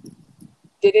Harry,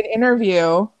 did an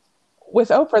interview with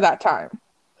Oprah that time.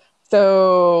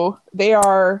 So they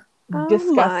are Oh my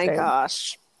disgusted.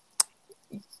 gosh.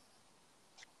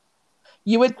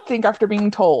 You would think after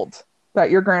being told that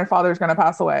your grandfather is going to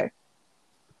pass away,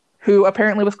 who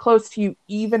apparently was close to you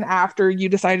even after you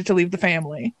decided to leave the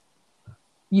family,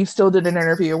 you still did an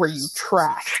interview where you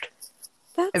trashed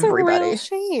That's a real everybody.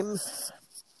 shame.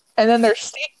 And then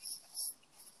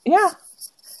yeah,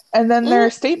 and then Mm. their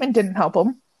statement didn't help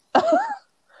them.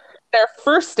 Their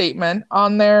first statement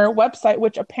on their website,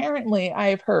 which apparently I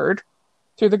have heard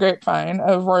through the grapevine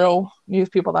of royal news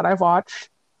people that I've watched,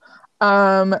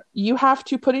 you have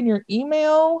to put in your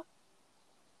email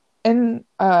and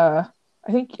I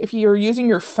think if you're using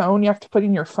your phone, you have to put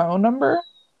in your phone number.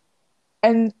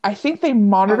 And I think they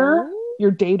monitor Oh. your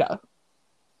data.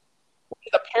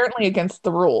 It's apparently against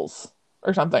the rules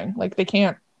or something. Like they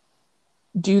can't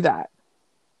do that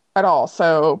at all.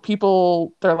 So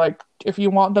people, they're like, if you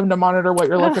want them to monitor what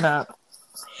you're looking at,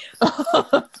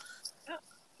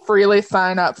 freely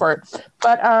sign up for it.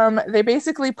 But they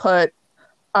basically put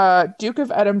Duke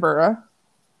of Edinburgh,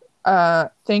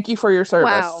 thank you for your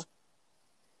service. Wow.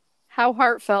 How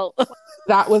heartfelt.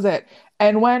 That was it.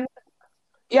 And when,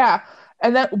 yeah,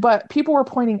 and then, but people were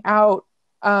pointing out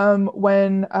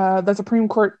when the Supreme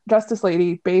Court Justice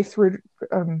lady, I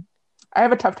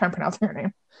have a tough time pronouncing her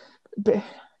name.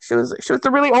 She was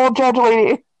the really old judge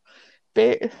lady,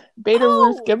 Beta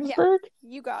Ruth Oh, yeah. Ginsburg.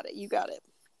 You got it. You got it.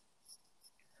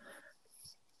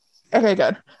 Okay,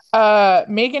 good.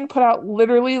 Megan put out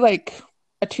literally like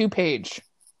a 2-page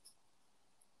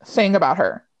thing about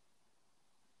her.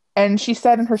 And she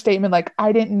said in her statement, like,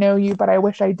 I didn't know you, but I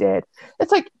wish I did.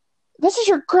 It's like, this is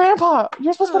your grandpa.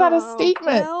 You're supposed to put out a Oh,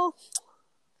 statement. well.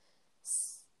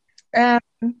 And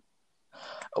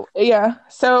yeah,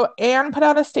 so Anne put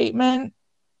out a statement,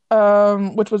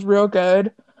 which was real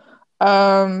good.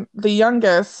 The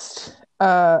youngest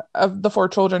of the 4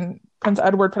 children, Prince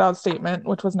Edward, put out a statement,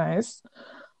 which was nice.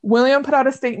 William put out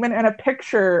a statement and a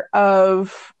picture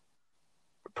of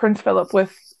Prince Philip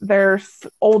with their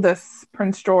oldest,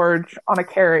 Prince George, on a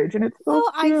carriage, and it's so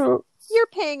Well, cute. you're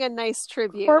paying a nice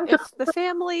tribute. Farm to- If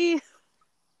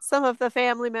some of the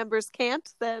family members can't,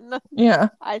 then Yeah,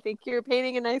 I think you're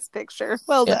painting a nice picture.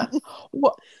 Well yeah. done.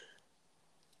 Well,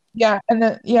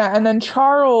 and then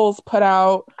Charles put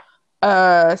out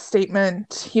a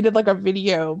statement. He did like a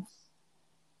video,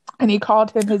 and he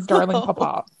called him his darling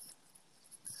papa.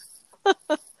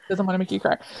 Doesn't want to make you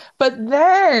cry. But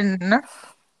then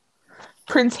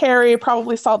Prince Harry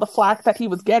probably saw the flack that he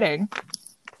was getting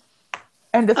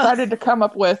and decided to come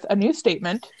up with a new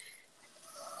statement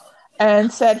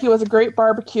and said he was a great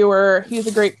barbecuer, he's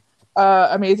a great,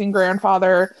 amazing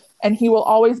grandfather, and he will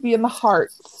always be in the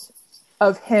hearts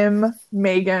of him,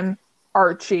 Meghan,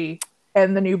 Archie,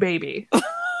 and the new baby,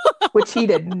 which he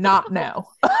did not know.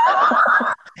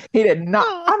 He did not.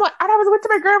 I'm like, and I was with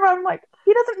my grandma. I'm like,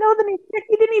 he doesn't know the new kid.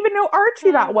 He didn't even know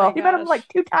Archie that well. He met him like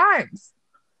 2 times.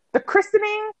 The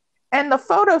christening and the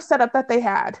photo setup that they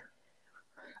had.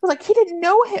 I was like, he didn't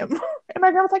know him. And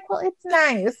my grandma's like, well, it's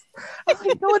nice. I was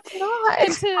like, no, it's not.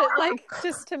 And to like,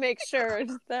 just to make sure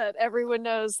that everyone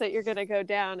knows that you're going to go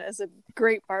down as a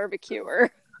great barbecuer.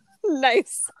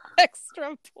 Nice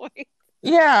extra point.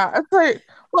 Yeah, it's like,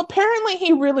 well, apparently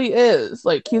he really is.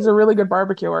 Like, he's a really good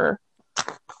barbecuer.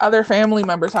 Other family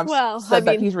members have said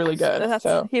that he's really good.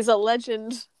 So he's a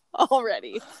legend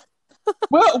already.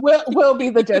 We'll be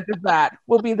the judge of that.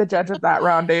 We'll be the judge of that,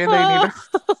 Rondi. They need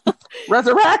to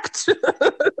resurrect.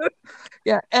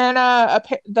 Yeah, and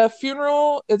the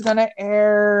funeral is going to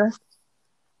air,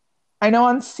 I know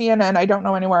on CNN, I don't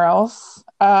know anywhere else,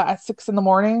 at 6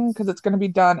 a.m. because it's going to be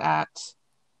done at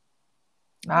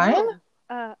 9?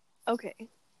 Okay.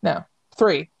 No,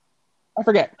 3. I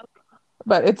forget.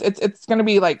 But it's going to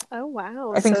be like, oh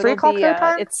wow, I think 3 o'clock their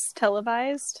time. It's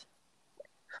televised.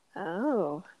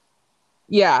 Oh.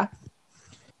 Yeah.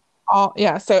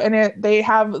 Yeah. So, and they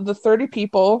have the 30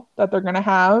 people that they're going to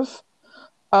have.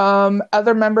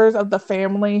 Other members of the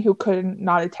family who could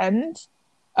not attend.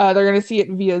 They're going to see it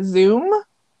via Zoom.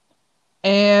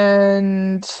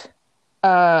 And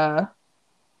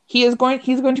he's going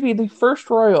to be the first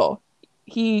royal.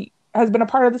 He has been a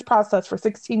part of this process for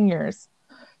 16 years.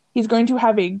 He's going to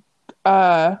have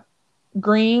a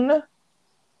green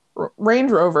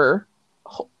Range Rover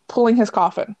pulling his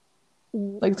coffin.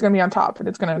 Like, it's going to be on top, and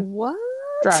it's going to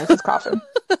drive his coffin.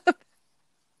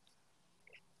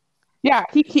 Yeah,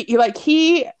 he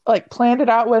planned it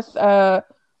out with the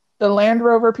Land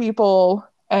Rover people,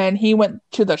 and he went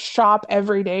to the shop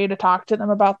every day to talk to them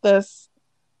about this.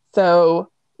 So,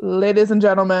 ladies and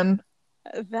gentlemen,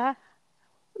 that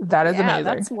is amazing.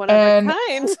 That's one of a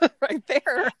kind right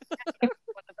there.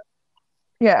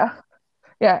 Yeah.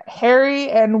 Harry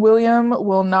and William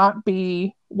will not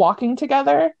be walking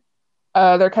together.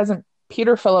 Their cousin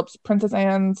Peter Phillips, Princess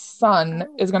Anne's son,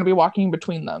 is going to be walking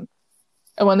between them.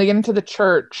 And when they get into the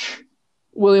church,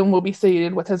 William will be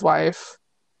seated with his wife,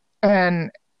 and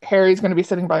Harry's going to be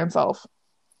sitting by himself.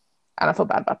 And I feel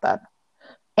bad about that.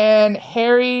 And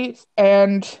Harry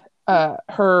and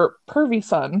her pervy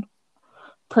son,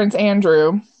 Prince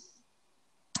Andrew,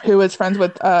 who is friends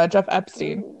with Jeff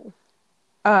Epstein,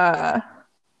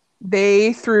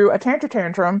 they threw a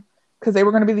tantrum because they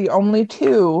were going to be the only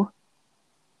 2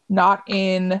 not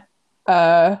in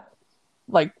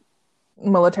like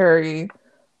military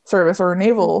service or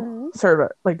naval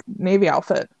service, like Navy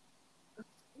outfit.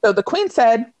 So the Queen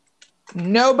said,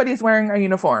 nobody's wearing a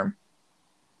uniform.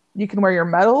 You can wear your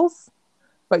medals,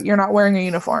 but you're not wearing a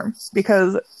uniform,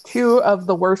 because 2 of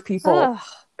the worst people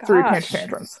threw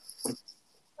tantrums.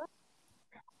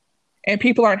 And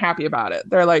people aren't happy about it.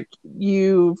 They're like,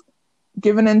 you've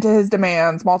given in to his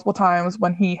demands multiple times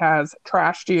when he has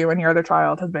trashed you and your other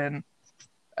child has been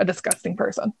a disgusting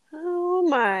person. Oh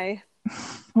my.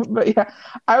 But yeah,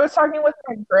 I was talking with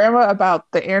my grandma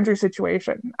about the Andrew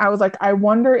situation. I was like, I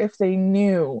wonder if they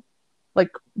knew,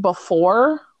 like,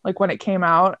 before, like, when it came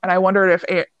out, and I wondered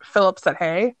if Philip said,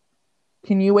 hey,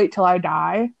 can you wait till I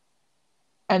die?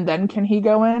 And then can he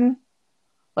go in?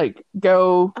 Like,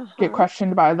 go get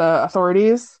questioned by the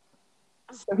authorities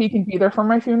so he can be there for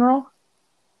my funeral?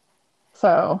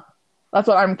 So that's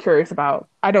what I'm curious about.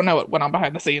 I don't know what went on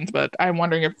behind the scenes, but I'm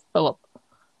wondering if Philip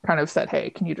kind of said, hey,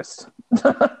 can you just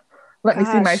let me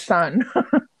see my son?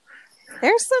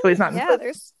 There's some, so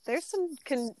there's some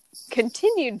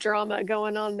continued drama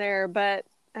going on there, but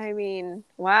I mean,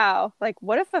 wow. Like,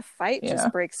 what if a fight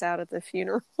just breaks out at the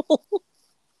funeral?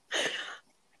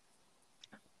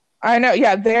 I know,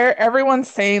 yeah, everyone's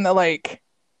saying that, like,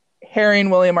 Harry and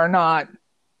William are not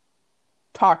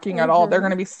talking at all. They're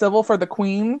going to be civil for the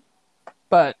Queen,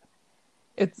 but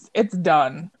it's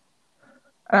done.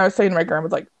 And I was saying to my grandma,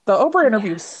 like, the Oprah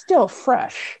interview is still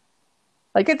fresh.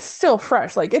 Like, it's still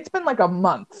fresh. Like, it's been like a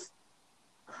month.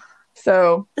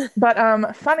 So,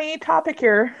 but funny topic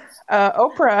here.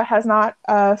 Oprah has not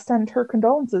sent her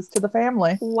condolences to the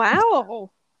family. Wow.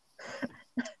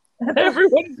 And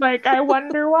everyone's like, I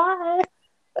wonder why.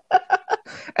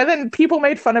 And then people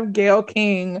made fun of Gayle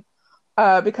King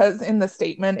because in the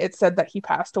statement it said that he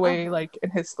passed away like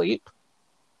in his sleep.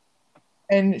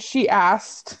 And she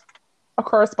asked a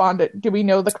correspondent. Do we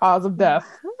know the cause of death?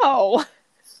 Oh.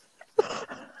 And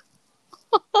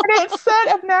it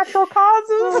said of natural causes.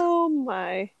 Oh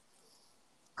my.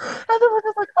 And they were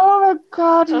just like, oh my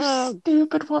God, you Oh.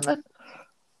 stupid woman.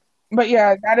 But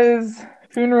yeah, that is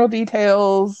funeral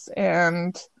details,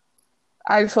 and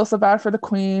I just feel so bad for the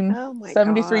Queen. Oh my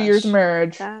 73 years of gosh.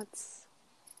 marriage. That's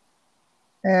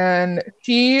And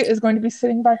she is going to be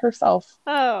sitting by herself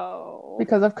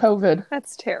because of COVID.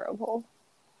 That's terrible.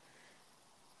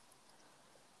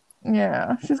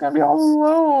 Yeah, she's gonna be all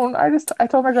alone. I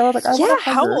told my girl, I was like, I want to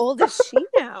hug how her. old is she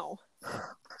now?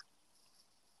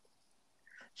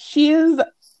 She is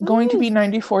going to be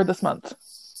 94 this month.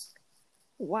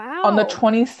 Wow. On the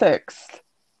 26th,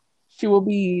 she will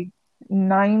be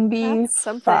 95. That's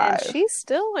something. And she's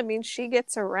still, I mean, she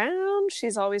gets around.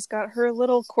 She's always got her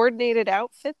little coordinated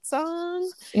outfits on.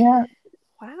 Yeah.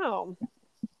 Wow.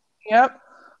 Yep.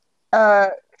 They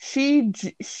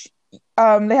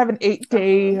have an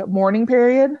 8-day mourning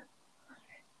period,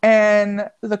 and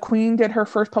the Queen did her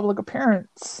first public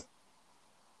appearance.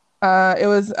 It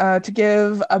was to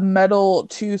give a medal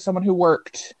to someone who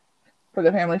worked for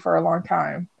the family for a long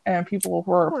time, and people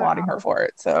were applauding her for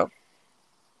it. So,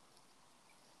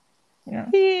 yeah.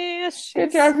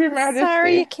 Good job, Your Majesty.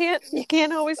 Sorry, you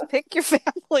can't always pick your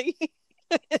family.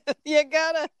 You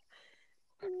gotta.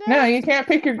 No, you can't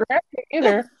pick your grandkid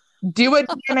either. Do a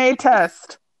DNA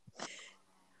test.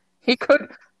 He could.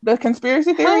 The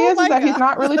conspiracy theory is that he's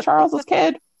not really Charles's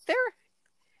kid.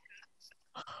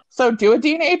 So do a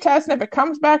DNA test, and if it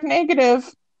comes back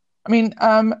negative, I mean,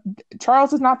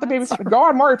 Charles is not the babysitter. Go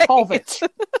on Maury Povich.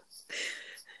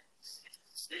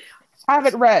 Have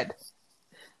it read.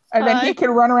 And then he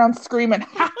can run around screaming,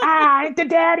 "Ha ha, it's the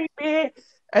daddy, bitch."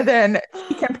 And then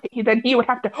he would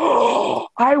have to.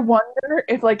 I wonder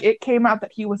if it came out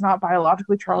that he was not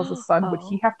biologically Charles's son, would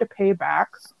he have to pay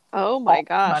back? Oh my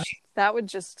gosh, that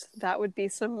would be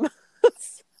some.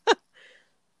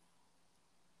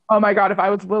 Oh my God, if I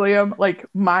was William,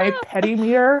 my petty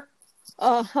meter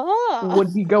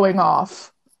would be going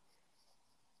off.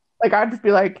 I'd just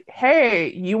be like,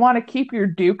 hey, you want to keep your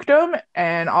dukedom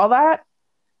and all that?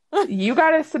 You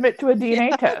got to submit to a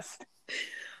DNA test.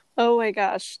 Oh my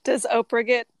gosh. Does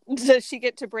she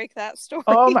get to break that story?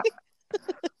 Oh my.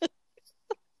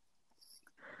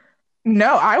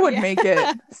 No, I would make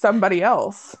it somebody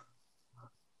else.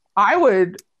 I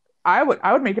would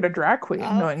make it a drag queen,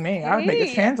 knowing me. I would make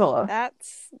it Shangela.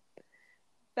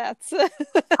 That's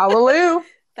Hallelujah.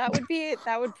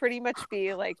 That would pretty much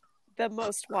be the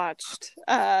most watched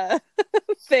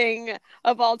thing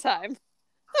of all time.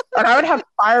 And I would have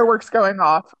fireworks going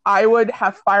off. I would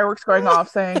have fireworks going off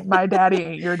saying, "My daddy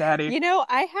ain't your daddy." You know,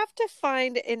 I have to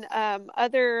find in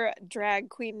other drag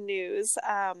queen news.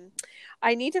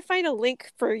 I need to find a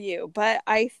link for you, but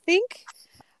I think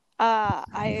a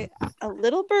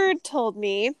little bird told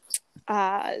me.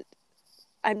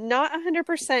 I'm not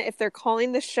 100% if they're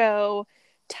calling the show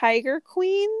Tiger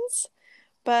Queens,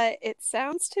 but it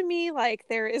sounds to me like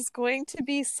there is going to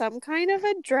be some kind of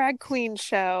a drag queen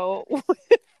show with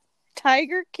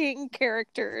Tiger King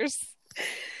characters.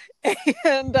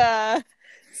 And so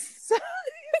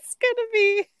it's gonna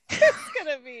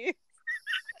be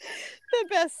the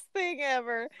best thing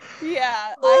ever.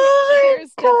 Yeah,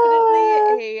 there's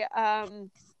definitely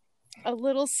a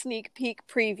little sneak peek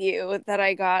preview that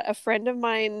I got. A friend of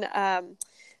mine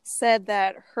said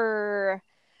that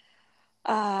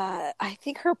I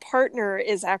think her partner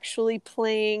is actually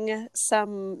playing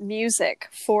some music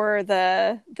for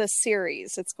the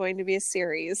series. It's going to be a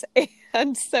series,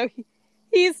 and so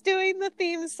he's doing the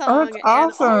theme song. Oh, that's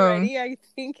awesome. And already I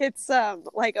think it's a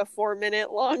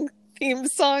 4-minute long theme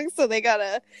song, so they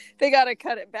gotta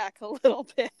cut it back a little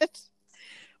bit.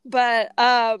 But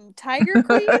Tiger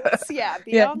Queens,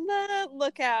 be on the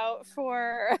lookout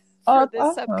for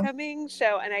this upcoming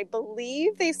show, and I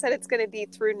believe they said it's going to be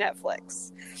through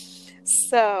Netflix.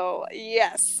 So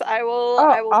yes, I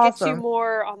will get you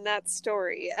more on that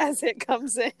story as it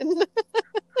comes in.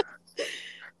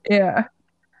 Yeah.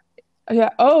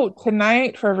 Oh,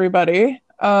 tonight for everybody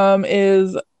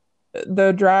is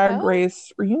the Drag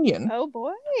Race reunion. Oh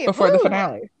boy! Before the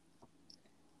finale.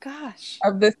 Gosh.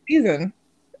 Of this season.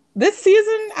 This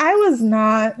season, I was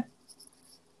not.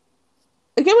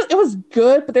 It was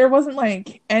good, but there wasn't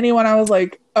anyone I was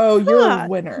like, oh, you're a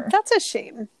winner. That's a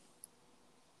shame.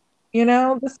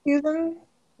 This season?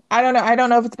 I don't know. I don't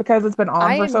know if it's because it's been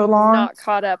on for so long. I'm not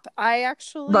caught up. I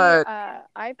actually,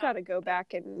 I've got to go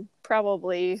back and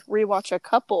probably rewatch a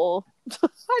couple. I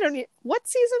don't need. What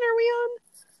season are we on?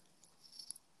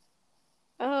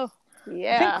 Oh,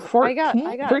 yeah. I think 14,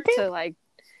 I got 13? to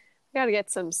I gotta get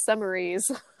some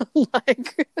summaries,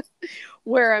 like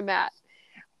where I'm at.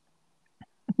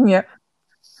 Yeah.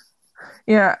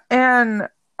 Yeah. And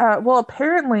well,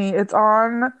 apparently it's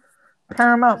on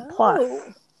Paramount Plus.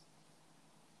 Oh,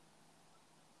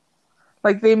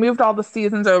 Like they moved all the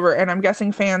seasons over, and I'm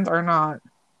guessing fans are not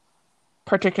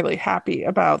particularly happy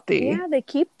about the yeah, they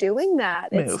keep doing that.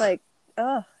 It's move. like,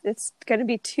 oh, it's gonna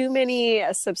be too many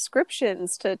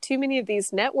subscriptions to too many of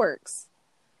these networks.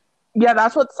 Yeah,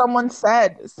 that's what someone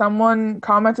said. Someone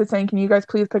commented saying, "Can you guys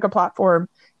please pick a platform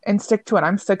and stick to it?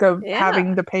 I'm sick of Yeah,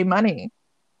 having to pay money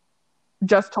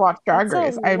just to watch Drag that's a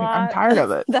Race. I'm lot. tired of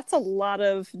it." That's a lot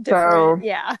of different, So,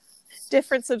 yeah,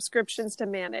 different subscriptions to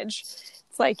manage.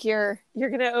 It's like you're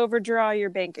gonna overdraw your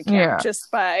bank account yeah, just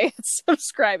by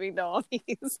subscribing to all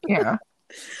these. yeah.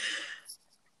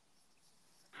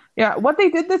 Yeah, what they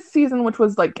did this season, which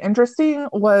was like interesting,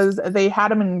 was they had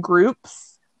them in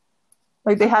groups.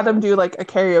 Like they had them Uh-huh. do like a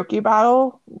karaoke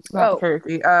battle, not Oh,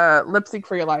 karaoke, lip sync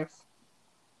for your life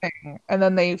thing. And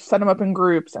then they set them up in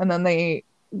groups and then they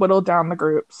whittled down the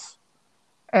groups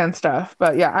and stuff.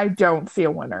 But yeah, I don't see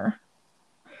a winner.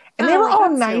 And they were oh, all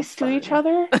that's no nice to each fun.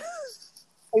 other.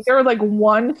 Like there was like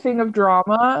one thing of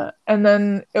drama and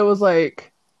then it was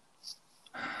like,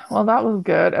 well, that was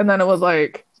good. And then it was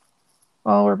like,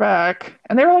 well, we're back.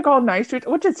 And they were like all nice to each,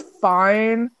 which is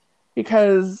fine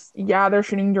because yeah, they're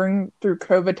shooting through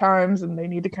COVID times and they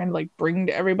need to kind of like bring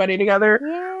everybody together.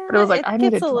 But it Yeah, was like it I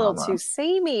gets needed a little too drama.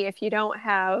 samey if you don't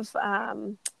have,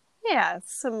 yeah,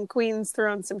 some queens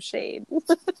throwing some shade.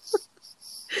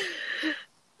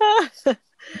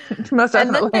 Most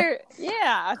And then definitely.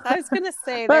 yeah, I was gonna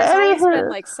say But there's always been anywho,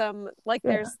 like some, like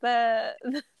yeah. there's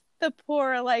the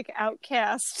poor like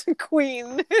outcast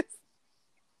queen.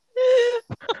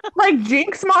 Like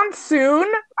Jinx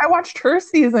Monsoon, I watched her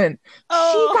season.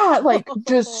 She got like Oh,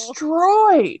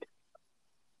 destroyed.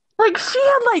 Like she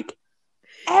had like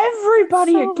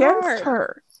everybody so against hard.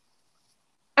 her.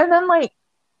 And then like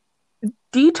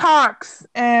Detox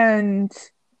and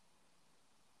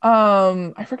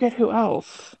I forget who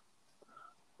else.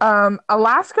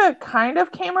 Alaska kind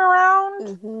of came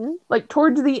around Hmm. like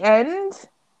towards the end,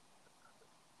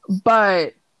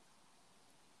 but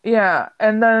yeah,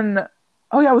 and then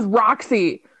oh yeah, it was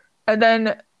Roxy. And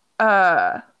then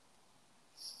uh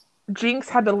Jinx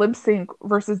had to lip sync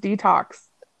versus Detox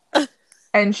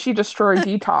and she destroyed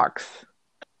Detox.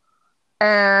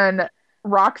 And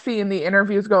Roxy in the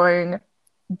interview is going,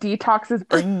 Detox is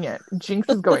bringing it. Jinx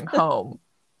is going home.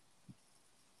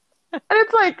 And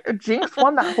it's like Jinx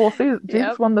won that whole season. Jinx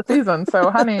Yep. won the season. So,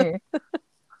 honey,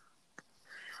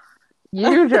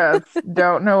 you just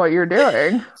don't know what you're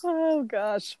doing. Oh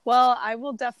gosh. Well, I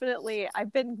will definitely.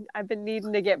 I've been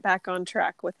needing to get back on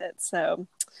track with it. So,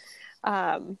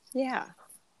 yeah,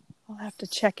 I'll have to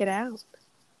check it out.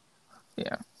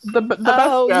 Yeah. The best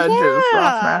Oh judge is Ross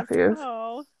yeah. Matthews.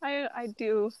 Oh, I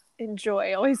do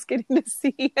enjoy always getting to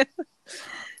see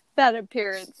that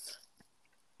appearance.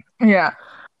 Yeah.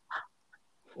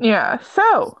 Yeah.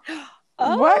 So,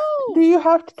 what do Oh, you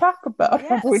have to talk about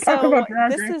yeah. when we talk So about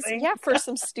drag this is, racing? yeah, for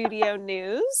some studio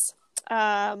news.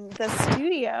 The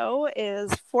studio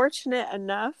is fortunate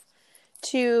enough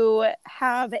to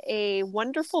have a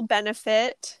wonderful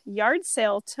benefit yard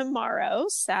sale tomorrow,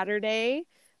 Saturday,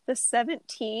 the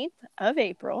 17th of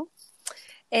April.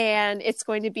 And it's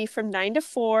going to be from 9 to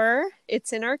 4.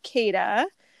 It's in Arcata.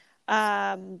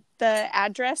 The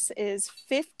address is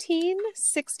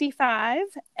 1565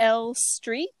 L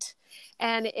Street,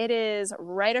 and it is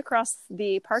right across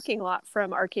the parking lot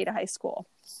from Arcata High School.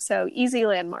 So easy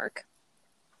landmark.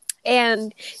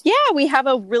 And yeah, we have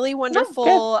a really No, good.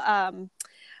 wonderful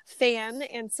fan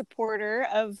and supporter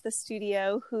of the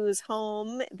studio whose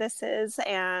home this is,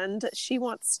 and she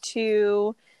wants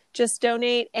to just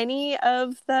donate any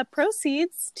of the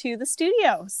proceeds to the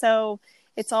studio. So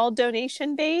it's all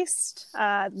donation based.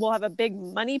 We'll have a big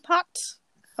money pot,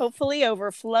 hopefully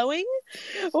overflowing,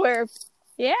 where,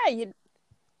 yeah, yeah.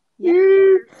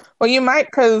 Well, you might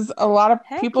because a lot of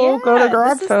Heck people go to yeah, this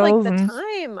garage is like sales the and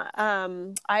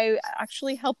time. I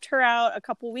actually helped her out a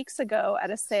couple weeks ago at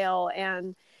a sale,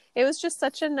 and it was just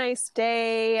such a nice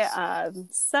day.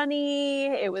 Sunny,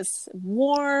 it was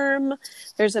warm.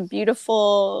 There's a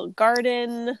beautiful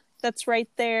garden that's right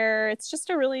there. It's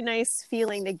just a really nice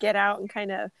feeling to get out and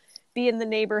kind of be in the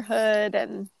neighborhood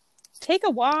and take a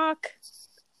walk,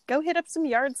 go hit up some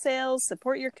yard sales,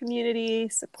 support your community,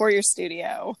 support your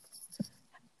studio.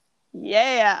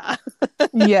 Yeah.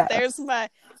 There's yes.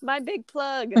 my big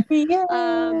plug. Yeah.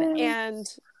 And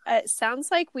it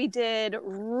sounds like we did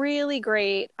really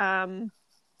great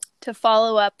to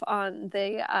follow up on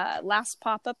the last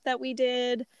pop-up that we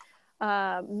did.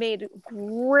 made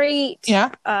great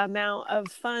Yeah. amount of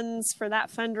funds for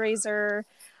that fundraiser.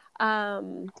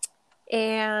 And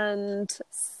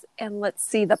let's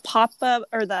see, the pop-up,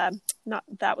 or the, not,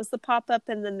 that was the pop-up,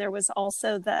 and then there was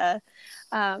also the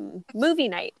movie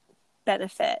night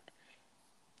benefit.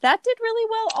 That did really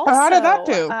well also. How did that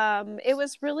do? It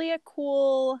was really a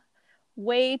cool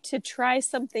way to try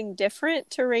something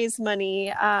different to raise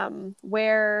money,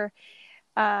 where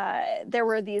there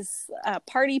were these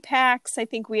party packs I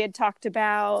think we had talked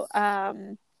about.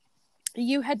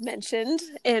 You had mentioned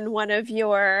in one of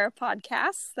your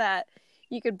podcasts that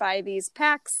you could buy these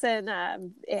packs, and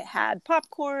it had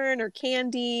popcorn or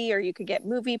candy, or you could get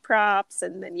movie props,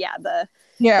 and then the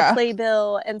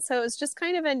playbill. And so it was just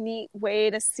kind of a neat way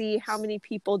to see how many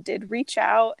people did reach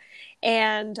out.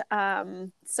 And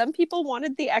some people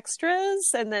wanted the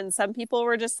extras, and then some people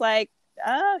were just like,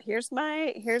 oh, here's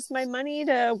my money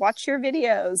to watch your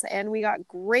videos. And we got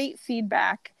great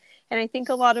feedback, and I think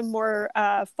a lot of more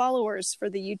followers for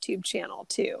the YouTube channel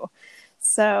too.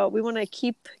 So we want to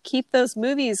keep those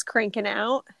movies cranking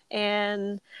out,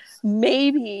 and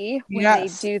maybe when they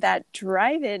do that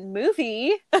drive-in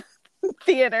movie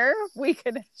theater, we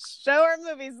could show our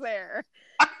movies there.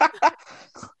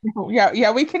 Yeah,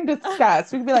 we can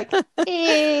discuss. We can be like,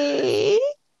 hey.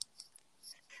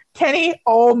 Kenny,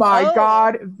 oh my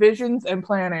God, visions and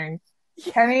planning.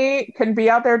 Kenny can be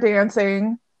out there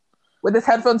dancing with his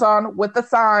headphones on, with the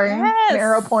sign, an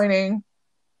arrow pointing.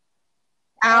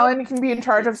 Alan can be in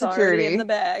charge of security. In the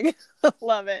bag.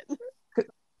 Love it.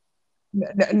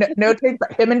 No take,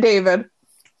 him and David.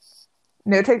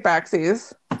 No take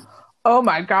backsies. Oh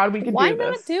my God, we could do this. Why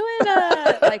not do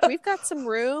it? Like, we've got some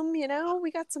room,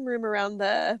 we got some room around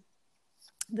the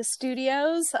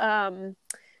studios.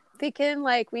 Thinking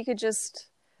like we could just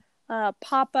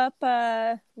pop up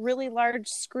a really large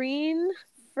screen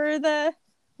for a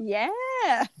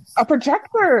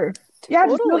projector. Totally. Yeah,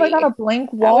 just do like on a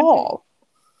blank wall.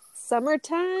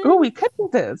 Summertime. Oh, we could do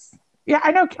this. Yeah,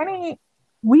 I know, Kenny.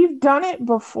 We've done it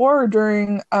before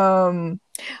during Arts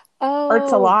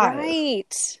Alive.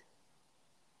 Right.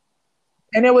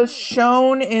 And it was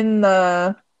shown in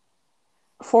the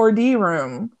 4D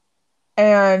room,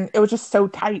 and it was just so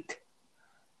tight.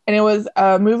 And it was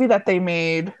a movie that they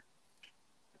made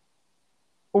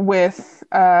with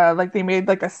they made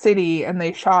like a city, and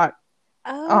they shot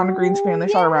on a green screen. They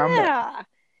shot around it.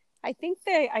 I think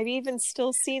I've even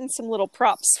still seen some little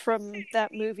props from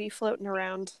that movie floating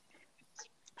around.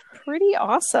 Pretty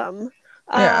awesome.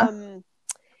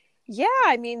 Yeah,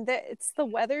 I mean, the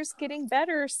weather's getting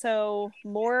better, so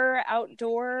more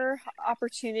outdoor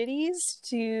opportunities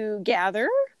to gather.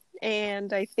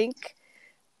 And I think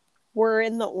we're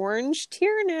in the orange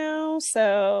tier now,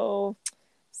 so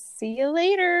see you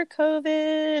later,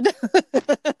 COVID.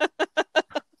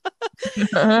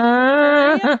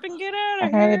 Hurry up and get out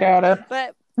of here. I doubt it.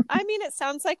 But I mean, it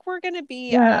sounds like we're going to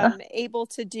be able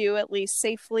to do at least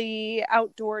safely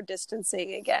outdoor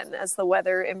distancing again as the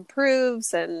weather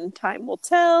improves, and time will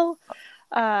tell.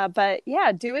 But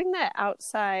yeah, doing that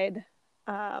outside,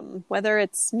 whether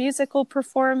it's musical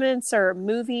performance or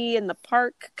movie in the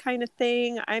park kind of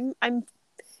thing, I'm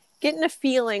getting a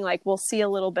feeling like we'll see a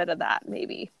little bit of that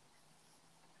maybe.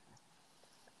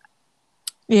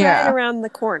 Yeah. Right around the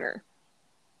corner.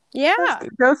 Yeah.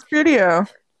 Go studio.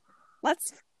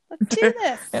 Let's do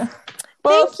this. Yeah.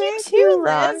 Well, thank you,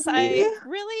 Liz. Rondi. I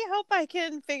really hope I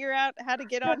can figure out how to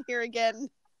get on here again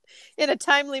in a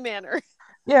timely manner.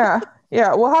 Yeah.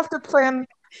 We'll have to plan.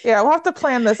 Yeah, we'll have to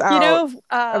plan this out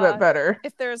a bit better.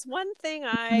 If there's one thing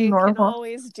I can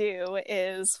always do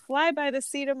is fly by the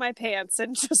seat of my pants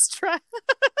and just try.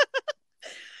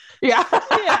 Yeah.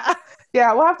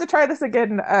 Yeah, we'll have to try this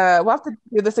again. We'll have to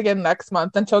do this again next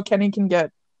month until Kenny can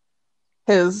get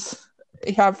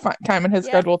time in his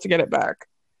schedule to get it back,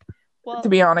 to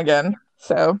be on again.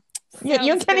 So you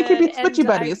and Kenny could be switchy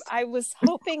buddies. I was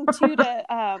hoping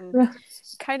to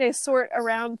kind of sort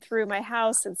around through my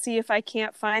house and see if I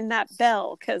can't find that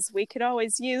bell, because we could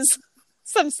always use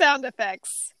some sound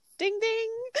effects. Ding ding.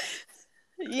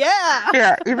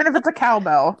 Yeah, even if it's a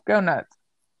cowbell, go nuts.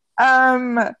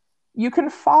 You can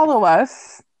follow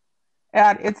us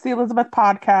at It's the Elizabeth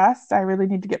Podcast. I really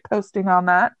need to get posting on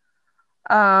that.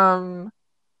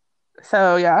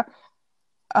 So yeah,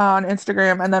 on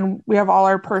Instagram, and then we have all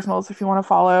our personals if you want to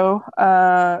follow.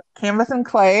 Canvas and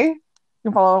Clay, you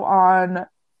can follow on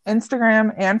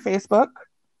Instagram and Facebook.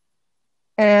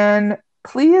 And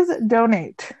please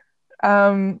donate.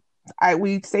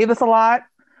 We say this a lot,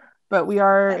 but we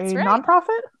are a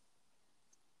nonprofit.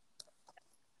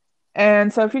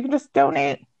 And so if you can just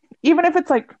donate, even if it's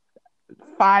like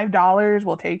 $5,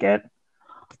 we'll take it.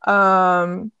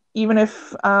 Even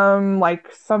if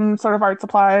like some sort of art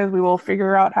supplies, we will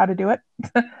figure out how to do it.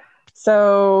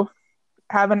 So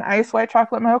have an ice white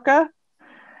chocolate mocha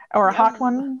or a hot Yum.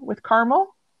 one with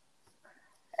caramel.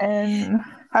 And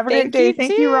have a great Thank day. you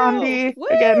Thank you, too. Rondi,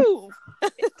 again. Woo!